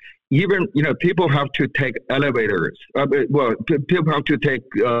supply. Even, people have to take elevators. People have to take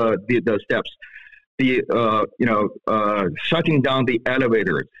the steps. Shutting down the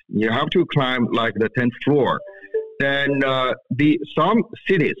elevators. You have to climb like the 10th floor. Then some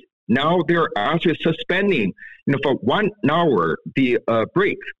cities now they're actually suspending, for 1 hour the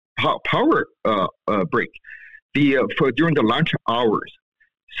break, power break, during the lunch hours.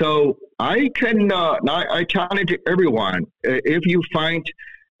 So I challenge everyone, if you find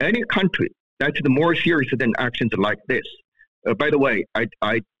any country that's more serious than actions like this. By the way,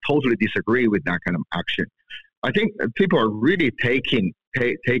 I totally disagree with that kind of action. I think people are really taking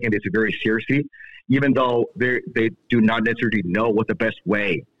this very seriously, even though they do not necessarily know what the best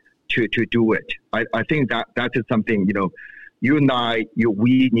way to do it. I think that is something, you and I,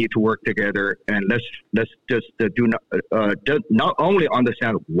 we need to work together, and let's just not only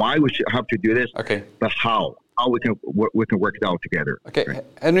understand why we should have to do this, okay, but how we can work it out together. Okay, right.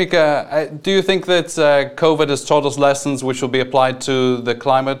 Enrique, do you think that COVID has taught us lessons which will be applied to the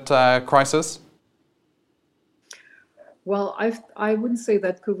climate crisis? Well, I wouldn't say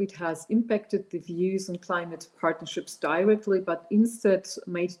that COVID has impacted the views on climate partnerships directly, but instead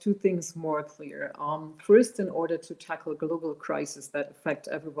made two things more clear. First, in order to tackle global crises that affect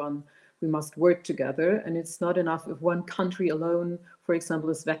everyone, we must work together. And it's not enough if one country alone, for example,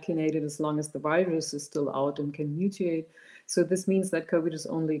 is vaccinated as long as the virus is still out and can mutate. So this means that COVID is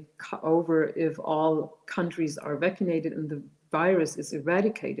only over if all countries are vaccinated and the virus is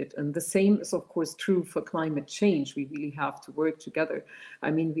eradicated. And the same is, of course, true for climate change. We really have to work together.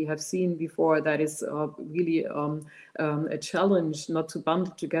 I mean, we have seen before that is really a challenge not to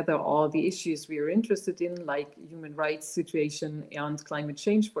bundle together all the issues we are interested in, like human rights situation and climate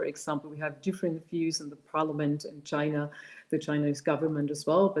change, for example. We have different views in the parliament in China, the Chinese government as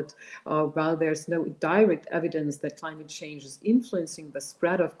well. But while there's no direct evidence that climate change is influencing the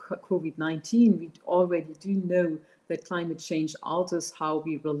spread of COVID-19, we already do know that climate change alters how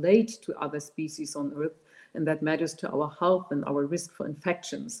we relate to other species on Earth, and that matters to our health and our risk for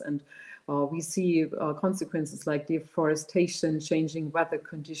infections. And we see consequences like deforestation, changing weather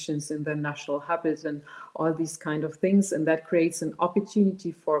conditions in their natural habitat, and all these kind of things. And that creates an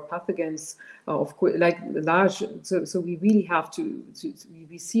opportunity for pathogens, of course, like large. So we really have to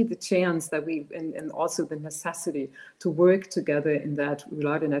we see the chance that and also the necessity to work together in that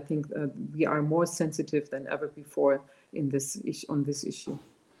regard. And I think we are more sensitive than ever before on this issue.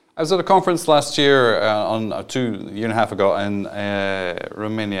 I was at a conference last year, a year and a half ago, in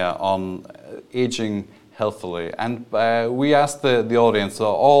Romania on aging healthily, and we asked the audience,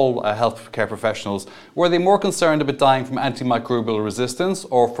 all healthcare professionals, were they more concerned about dying from antimicrobial resistance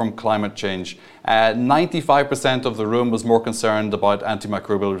or from climate change? 95% of the room was more concerned about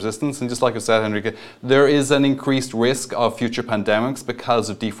antimicrobial resistance, and just like I said, Enrique, there is an increased risk of future pandemics because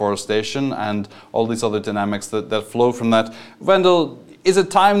of deforestation and all these other dynamics that flow from that. Wendell, is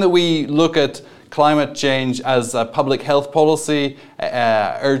it time that we look at climate change as a public health policy,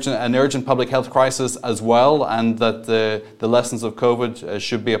 an urgent public health crisis as well, and that the lessons of COVID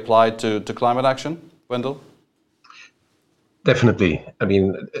should be applied to climate action? Wendell? Definitely. I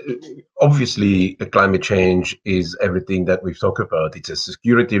mean, obviously, climate change is everything that we've talked about. It's a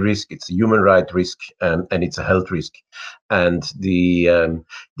security risk, it's a human right risk, and it's a health risk. And the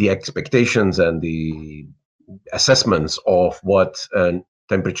expectations and the assessments of what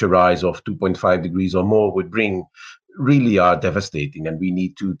temperature rise of 2.5 degrees or more would bring really are devastating, and we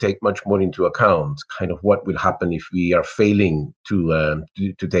need to take much more into account kind of what will happen if we are failing to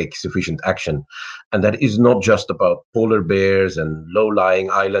take sufficient action. And that is not just about polar bears and low-lying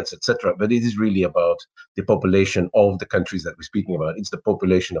islands, etc., but it is really about the population of the countries that we're speaking about. It's the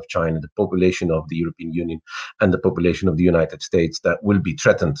population of China, the population of the European Union, and the population of the United States that will be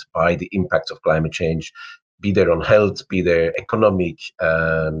threatened by the impacts of climate change, be there on health, be there economic,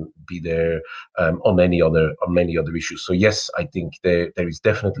 be there on many other issues. So yes, I think there is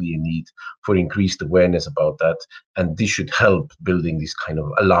definitely a need for increased awareness about that, and this should help building this kind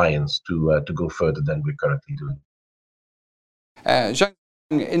of alliance to go further than we're currently doing. Jean,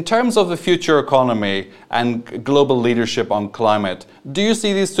 In terms of the future economy and global leadership on climate, do you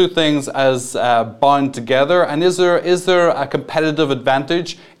see these two things as bound together? And is there a competitive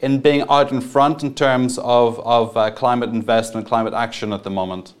advantage in being out in front in terms of climate investment, climate action at the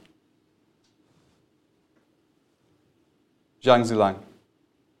moment? Zhang Zilang.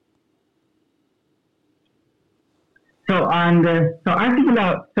 So I think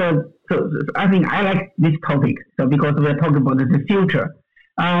I think I like this topic. So because we're talking about the future,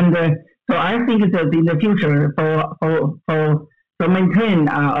 and so I think that in the future for maintain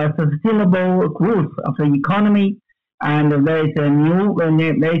a sustainable growth of the economy, and there is a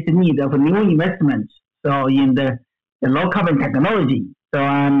need of new investment. So in the low carbon technology. So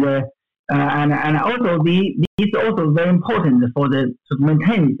and also this is also very important to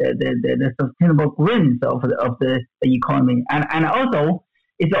maintain the sustainable growth of the economy, and also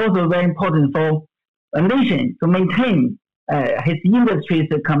it's also very important for a nation to maintain his industry's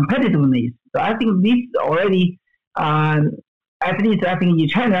competitiveness. So I think this already, at least I think in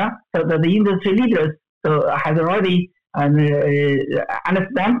China, so the industry leaders has already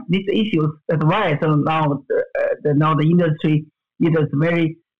understand these issues. That's why so now the industry leaders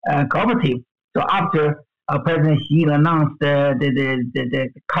very cooperative. So after President Xi announced the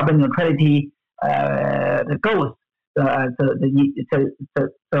carbon neutrality goals, and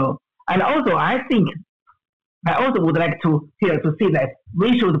also I also would like to see that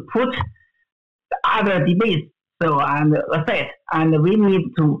we should put other debates and aside, and we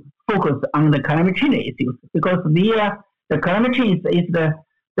need to focus on the climate change issues, because the climate change is the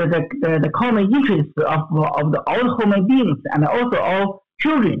common interest of all human beings and also all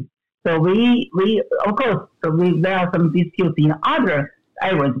children. So we of course there are some disputes in other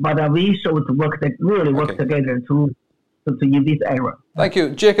areas, but we should work together to in this area. Thank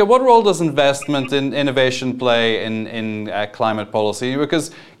you. Jacob, what role does investment in innovation play in climate policy? Because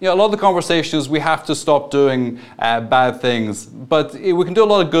a lot of the conversation is we have to stop doing bad things, but we can do a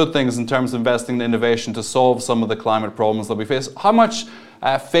lot of good things in terms of investing in innovation to solve some of the climate problems that we face. How much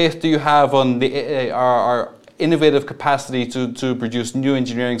faith do you have on our innovative capacity to produce new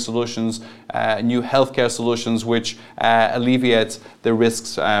engineering solutions, new healthcare solutions, which alleviate the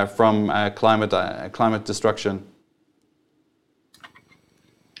risks from climate destruction?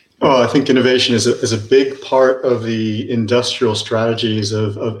 Well, I think innovation is a big part of the industrial strategies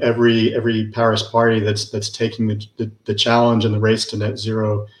of every Paris party that's taking the challenge and the race to net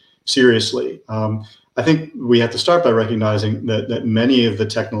zero seriously. I think we have to start by recognizing that many of the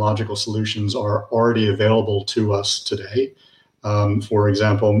technological solutions are already available to us today. For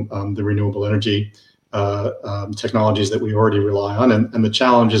example, the renewable energy technologies that we already rely on, and the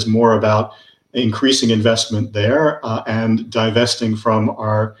challenge is more about increasing investment there and divesting from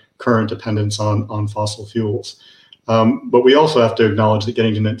our current dependence on fossil fuels. But we also have to acknowledge that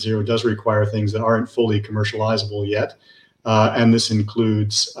getting to net zero does require things that aren't fully commercializable yet. And this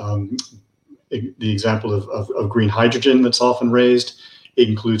includes the example of green hydrogen that's often raised. It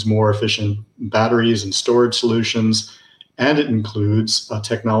includes more efficient batteries and storage solutions. And it includes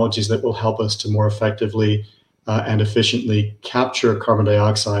technologies that will help us to more effectively and efficiently capture carbon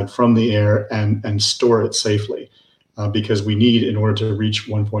dioxide from the air and store it safely. Because we need, in order to reach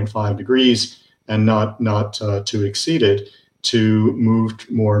 1.5 degrees and not to exceed it, to move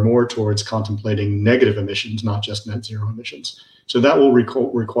more and more towards contemplating negative emissions, not just net zero emissions. So that will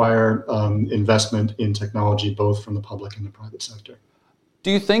require investment in technology, both from the public and the private sector.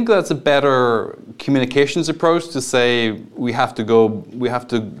 Do you think that's a better communications approach to say we have to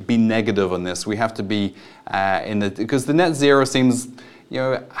be negative on this? We have to be because the net zero seems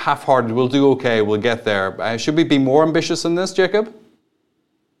half-hearted. We'll do okay. We'll get there. Should we be more ambitious in this, Jacob?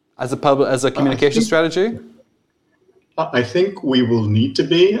 As a communication strategy? I think we will need to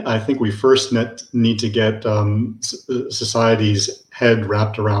be. I think we first need to get society's head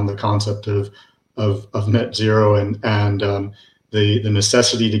wrapped around the concept of net zero and the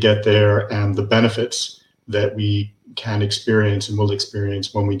necessity to get there and the benefits that we can experience and will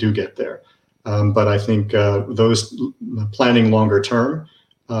experience when we do get there. But I think those planning longer term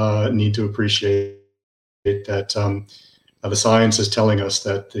need to appreciate that the science is telling us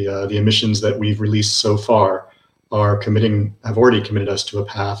that the emissions that we've released so far have already committed us to a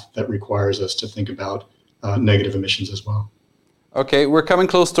path that requires us to think about negative emissions as well. Okay, we're coming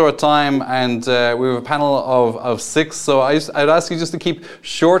close to our time, and we have a panel of 6. So I'd ask you just to keep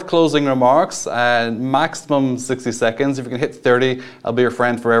short closing remarks, maximum 60 seconds. If you can hit 30, I'll be your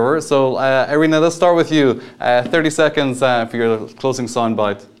friend forever. So Irina, let's start with you. 30 seconds for your closing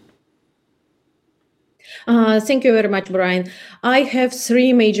soundbite. Thank you very much, Brian. I have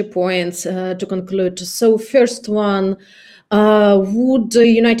 3 major points to conclude. So first one, Would the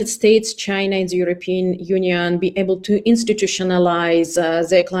United States, China, and the European Union be able to institutionalize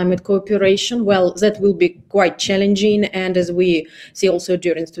their climate cooperation? Well, that will be quite challenging. And as we see also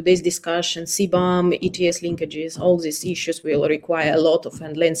during today's discussion, CBAM, ETS linkages, all these issues will require a lot of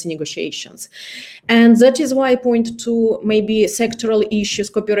and lengthy negotiations. And that is why I point to maybe sectoral issues,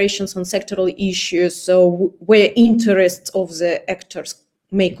 cooperations on sectoral issues, so where interests of the actors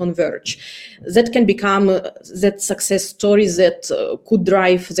may converge. That can become that success story that could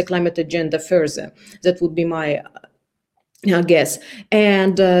drive the climate agenda further. That would be my guess.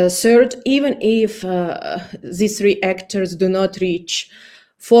 And third, even if these three actors do not reach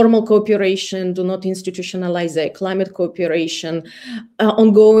formal cooperation, do not institutionalize their climate cooperation,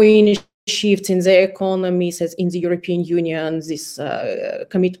 ongoing shifts in the economies, as in the European Union, these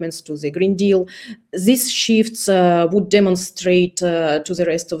commitments to the Green Deal, these shifts would demonstrate to the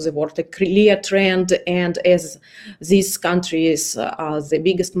rest of the world a clear trend. And as these countries are the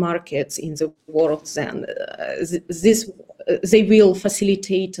biggest markets in the world, then they will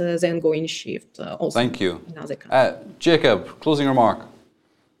facilitate the ongoing shift also. Thank you. In other countries. Jacob, closing remark.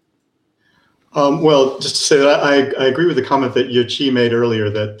 Well, just to say that I agree with the comment that Yuqi made earlier,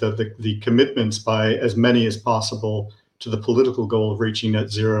 that the commitments by as many as possible to the political goal of reaching net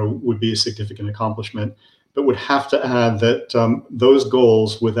zero would be a significant accomplishment, but would have to add that those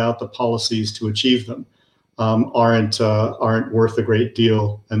goals, without the policies to achieve them, aren't worth a great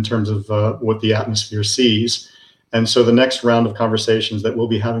deal in terms of what the atmosphere sees. And so the next round of conversations that we'll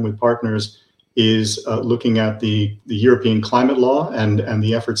be having with partners is looking at the European climate law and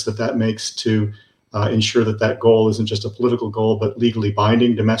the efforts that makes to ensure that goal isn't just a political goal, but legally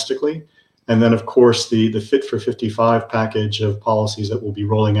binding domestically. And then, of course, the Fit for 55 package of policies that we'll be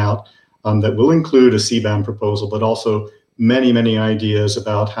rolling out that will include a CBAM proposal, but also many, many ideas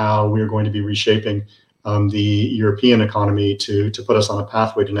about how we're going to be reshaping the European economy to put us on a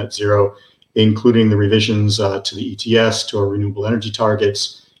pathway to net zero, including the revisions to the ETS, to our renewable energy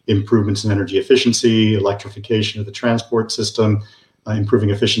targets, improvements in energy efficiency, electrification of the transport system,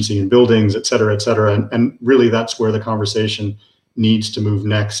 improving efficiency in buildings, et cetera, et cetera. And really, that's where the conversation needs to move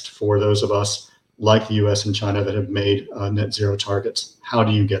next for those of us like the US and China that have made net zero targets. How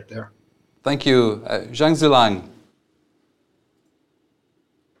do you get there? Thank you. Zhang Zilang.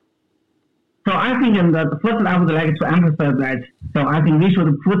 So I think that first I would like to emphasize that. So I think we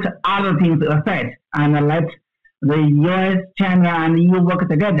should put other things aside and let the US, China, and EU work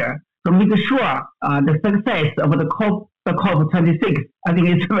together to make sure the success of the COP26. I think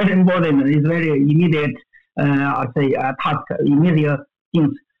it's very important. It's very immediate, task, immediate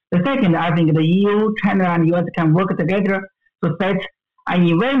things. The second, I think the EU, China, and US can work together to set an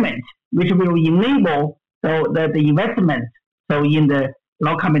environment which will enable the investment in the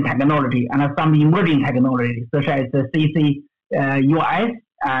low carbon technology and some emerging technologies such as the CCUS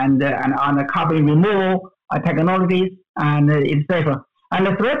and on the carbon removal technologies and etc. And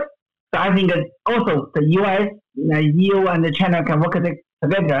the third, so I think also the US, the EU, and China can work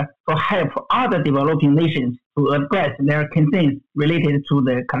together to help other developing nations to address their concerns related to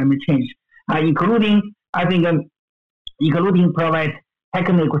the climate change, including provide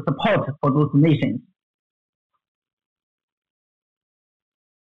technical support for those nations.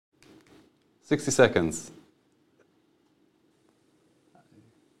 60 seconds.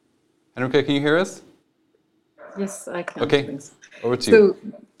 Henrike, can you hear us? Yes, I can. Okay, Thanks. over to you.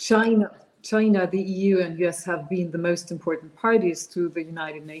 So China, the EU, and US have been the most important parties to the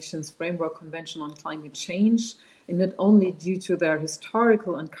United Nations Framework Convention on Climate Change, and not only due to their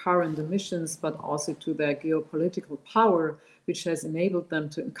historical and current emissions, but also to their geopolitical power, which has enabled them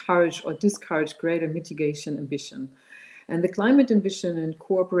to encourage or discourage greater mitigation ambition. And the climate ambition and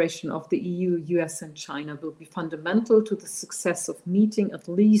cooperation of the EU, US, and China will be fundamental to the success of meeting at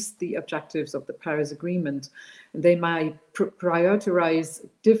least the objectives of the Paris Agreement. And they might prioritize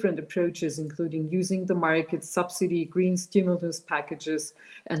different approaches, including using the market, subsidy, green stimulus packages,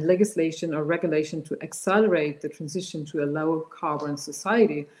 and legislation or regulation to accelerate the transition to a low carbon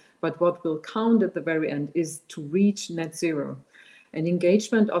society. But what will count at the very end is to reach net zero. And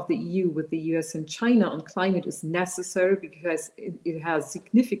engagement of the EU with the US and China on climate is necessary because it has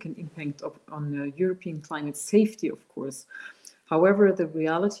significant impact on European climate safety, of course. However, the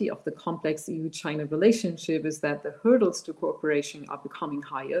reality of the complex EU-China relationship is that the hurdles to cooperation are becoming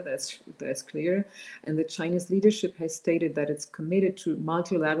higher, that's clear. And the Chinese leadership has stated that it's committed to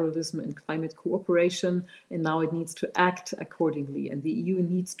multilateralism and climate cooperation, and now it needs to act accordingly, and the EU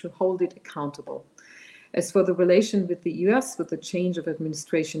needs to hold it accountable. As for the relation with the US, with the change of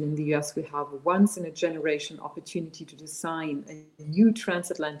administration in the US, we have a once-in-a-generation opportunity to design a new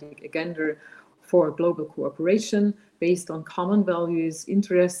transatlantic agenda for global cooperation based on common values,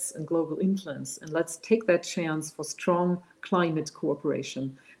 interests, and global influence. And let's take that chance for strong climate cooperation.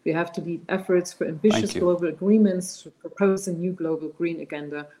 We have to lead efforts for ambitious global agreements to propose a new global green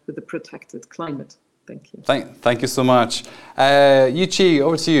agenda with a protected climate. Thank you. Thank you so much. Yuqi,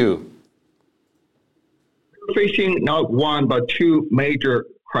 over to you. We're facing not one, but two major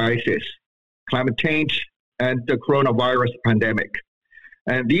crises: climate change and the coronavirus pandemic.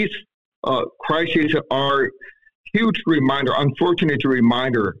 And these crises are huge reminder, unfortunate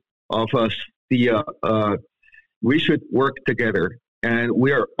reminder of us. We should work together, and we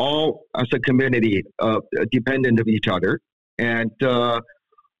are all as a community dependent of each other. And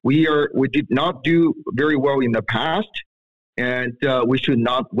we did not do very well in the past, and we should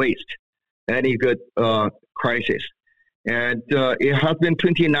not waste any good crisis. And it has been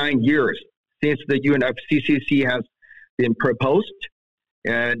 29 years since the UNFCCC has been proposed.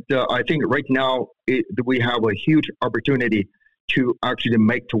 And I think right now we have a huge opportunity to actually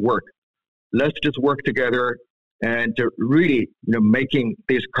make it work. Let's just work together and really making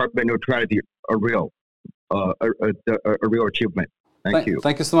this carbon neutrality a real achievement. Thank you.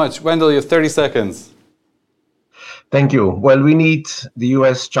 Thank you so much. Wendell, you have 30 seconds. Thank you. Well, we need the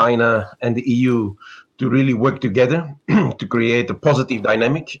US, China, and the EU to really work together to create a positive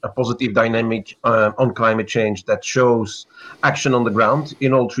dynamic on climate change that shows action on the ground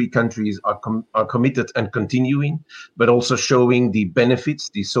in all three countries are committed and continuing, but also showing the benefits,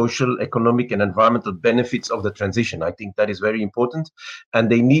 the social, economic, and environmental benefits of the transition. I think that is very important. And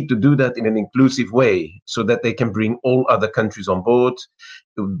they need to do that in an inclusive way so that they can bring all other countries on board,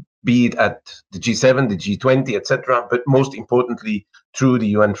 be it at the G7, the G20, etc., but most importantly, through the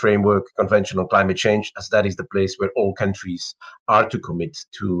UN Framework Convention on Climate Change, as that is the place where all countries are to commit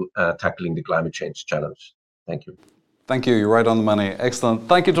to tackling the climate change challenge. Thank you. Thank you. You're right on the money. Excellent.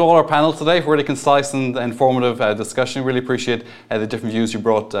 Thank you to all our panel today for a really concise and informative discussion. Really appreciate the different views you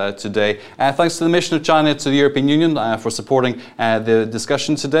brought today. Thanks to the mission of China to the European Union for supporting the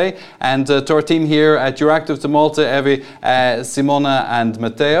discussion today. And to our team here at Euractiv, to Malta, Evi, Simona and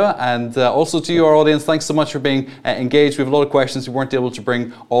Matteo. And also to you, our audience, thanks so much for being engaged. We have a lot of questions. We weren't able to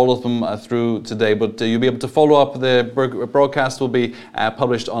bring all of them through today, but you'll be able to follow up. The broadcast will be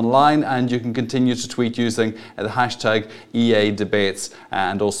published online, and you can continue to tweet using the hashtag EA Debates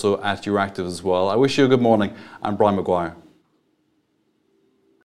and also at Euractiv as well. I wish you a good morning. I'm Brian Maguire.